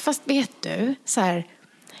starkt, fast vet du så här,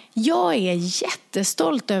 jag är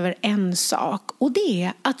jättestolt över en sak, och det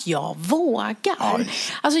är att jag vågar.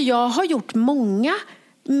 Alltså jag har gjort många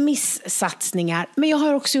misssatsningar, men jag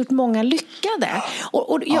har också gjort många lyckade.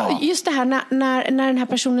 Just det här när den här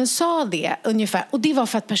personen sa det ungefär, och det var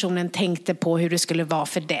för att personen tänkte på hur det skulle vara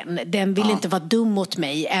för den ville inte vara dum mot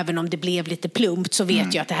mig, även om det blev lite plumpt, så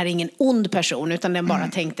vet jag att det här är ingen ond person, utan den bara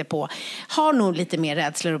tänkte på, har nog lite mer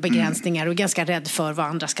rädslor och begränsningar och är ganska rädd för vad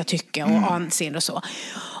andra ska tycka och anseende och så.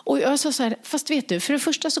 Och jag sa så här, fast vet du, för det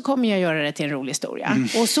första så kommer jag göra det till en rolig historia.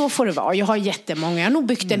 Och så får det vara. Jag har jättemånga, jag har nog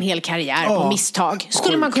byggt en hel karriär på misstag,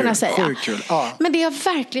 skulle man kunna säga. Kul. Men det jag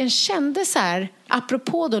verkligen kände så här,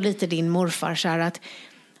 apropå då lite din morfar, så här att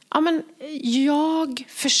men jag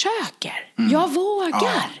försöker, jag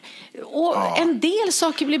vågar. Och en del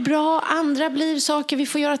saker blir bra, andra blir saker vi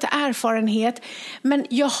får göra till erfarenhet. Men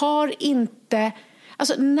jag har inte,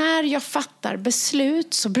 alltså när jag fattar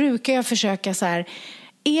beslut så brukar jag försöka så här,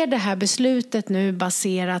 är det här beslutet nu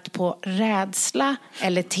baserat på rädsla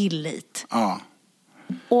eller tillit?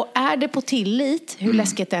 Och är det på tillit, hur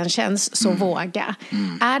läskigt den känns, så våga.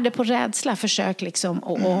 Är det på rädsla, försök liksom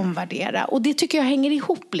att omvärdera. Och det tycker jag hänger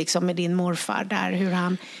ihop liksom med din morfar där, hur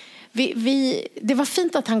han... det var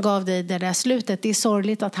fint att han gav dig det där slutet. Det är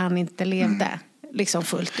sorgligt att han inte levde liksom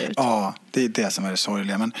fullt ut. Ja, det är det som är det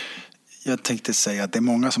sorgliga. Men jag tänkte säga att det är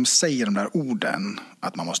många som säger de där orden,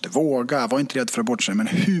 att man måste våga, var inte rädd för att bort sig, men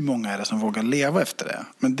hur många är det som vågar leva efter det?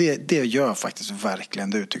 Men det gör faktiskt verkligen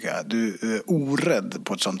du, tycker jag. Du är orädd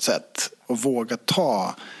på ett sånt sätt och vågar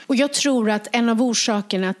ta. Och jag tror att en av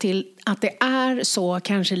orsakerna till att det är så,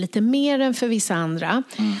 kanske lite mer än för vissa andra,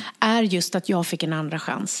 är just att jag fick en andra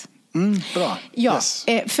chans. Bra. Ja, yes.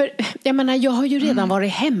 För jag menar, jag har ju redan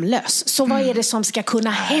varit hemlös. Så vad är det som ska kunna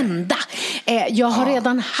hända? Jag har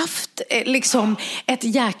redan haft liksom ett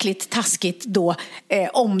jäkligt taskigt då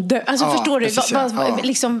alltså förstår du,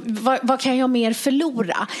 liksom, vad kan jag mer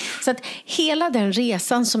förlora? Så att hela den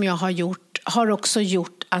resan som jag har gjort har också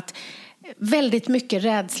gjort att väldigt mycket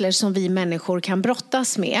rädslor som vi människor kan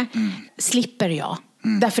brottas med slipper jag.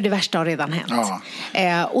 Därför det värsta har redan hänt.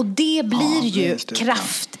 Och det blir ju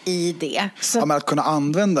kraft i det. Så... men att kunna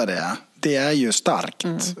använda det är ju starkt.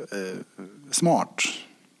 Smart.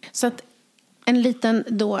 Så att en liten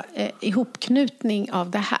då ihopknutning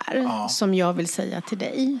av det här som jag vill säga till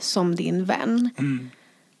dig som din vän.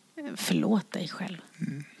 Förlåt dig själv.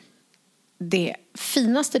 Det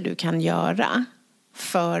finaste du kan göra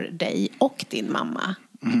för dig och din mamma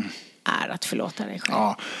är att förlåta dig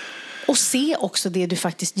själv. Och se också det du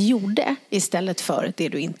faktiskt gjorde istället för det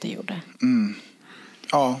du inte gjorde.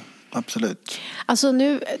 Ja, absolut. Alltså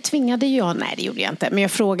nu tvingade jag, nej det gjorde jag inte, men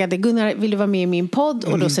jag frågade Gunnar, vill du vara med i min podd?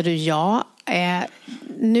 Och då sa du ja.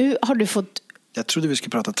 Nu har du fått... Jag trodde vi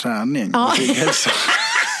skulle prata träning. Ja.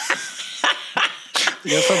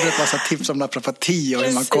 Jag har förberett massa tips om naprapati och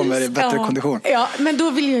hur man kommer i bättre kondition. Ja, men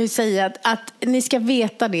då vill jag ju säga att ni ska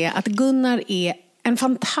veta det, att Gunnar är en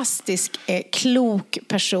fantastisk, klok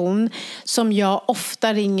person som jag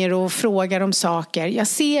ofta ringer och frågar om saker. Jag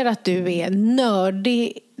ser att du är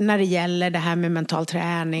nördig när det gäller det här med mental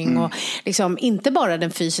träning och liksom inte bara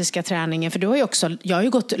den fysiska träningen, för du har ju också, jag har ju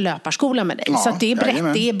gått löparskola med dig, så att det är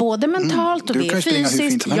brett, det är både mentalt och det är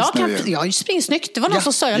fysiskt. Jag springer snyggt. Det var någon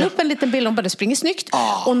som sa, jag la upp en liten bild om bara det springer snyggt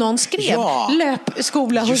och någon skrev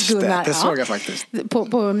löpskola hos Gunnar. Det såg jag faktiskt.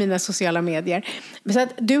 På mina sociala medier. Så att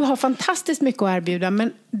du har fantastiskt mycket att erbjuda,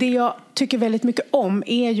 men det jag tycker väldigt mycket om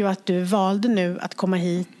är ju att du valde nu att komma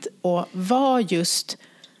hit och vara just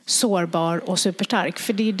sårbar och superstark,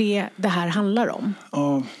 för det är det här handlar om.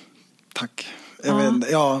 Tack.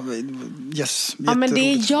 Yes. Ja, men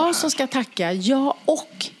det är jag som ska tacka. Jag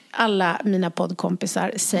och alla mina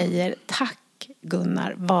poddkompisar säger tack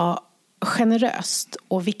Gunnar. Vad generöst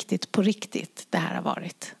och viktigt på riktigt det här har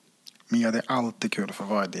varit. Mia, det är alltid kul att få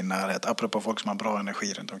vara i din närhet. Apropå folk som har bra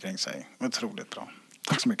energi runt omkring sig. Otroligt bra.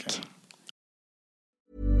 Tack så mycket.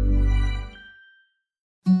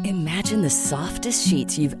 Imagine the softest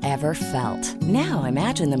sheets you've ever felt. Now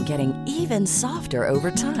imagine them getting even softer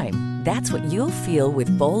over time. That's what you'll feel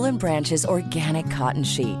with Boll & Branch's organic cotton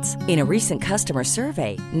sheets. In a recent customer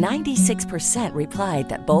survey, 96% replied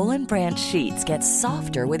that Boll & Branch sheets get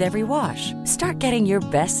softer with every wash. Start getting your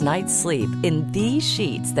best night's sleep in these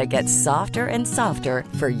sheets that get softer and softer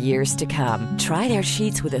for years to come. Try their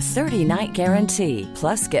sheets with a 30-night guarantee.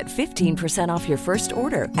 Plus, get 15% off your first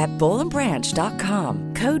order at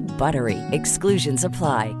bollandbranch.com. Code BUTTERY. Exclusions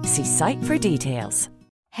apply. See site for details.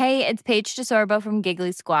 Hey, it's Paige DeSorbo from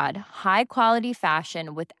Giggly Squad. High quality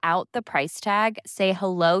fashion without the price tag. Say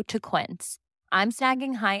hello to Quince. I'm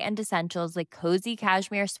snagging high-end essentials like cozy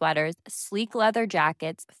cashmere sweaters, sleek leather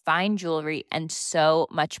jackets, fine jewelry, and so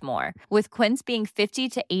much more. With Quince being 50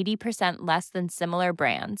 to 80% less than similar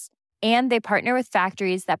brands. And they partner with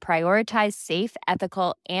factories that prioritize safe,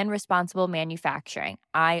 ethical, and responsible manufacturing.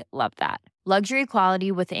 I love that. Luxury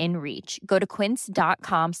quality within reach. Go to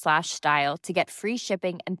quince.com/style to get free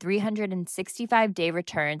shipping and 365-day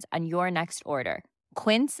returns on your next order.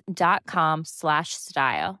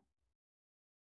 Quince.com/style.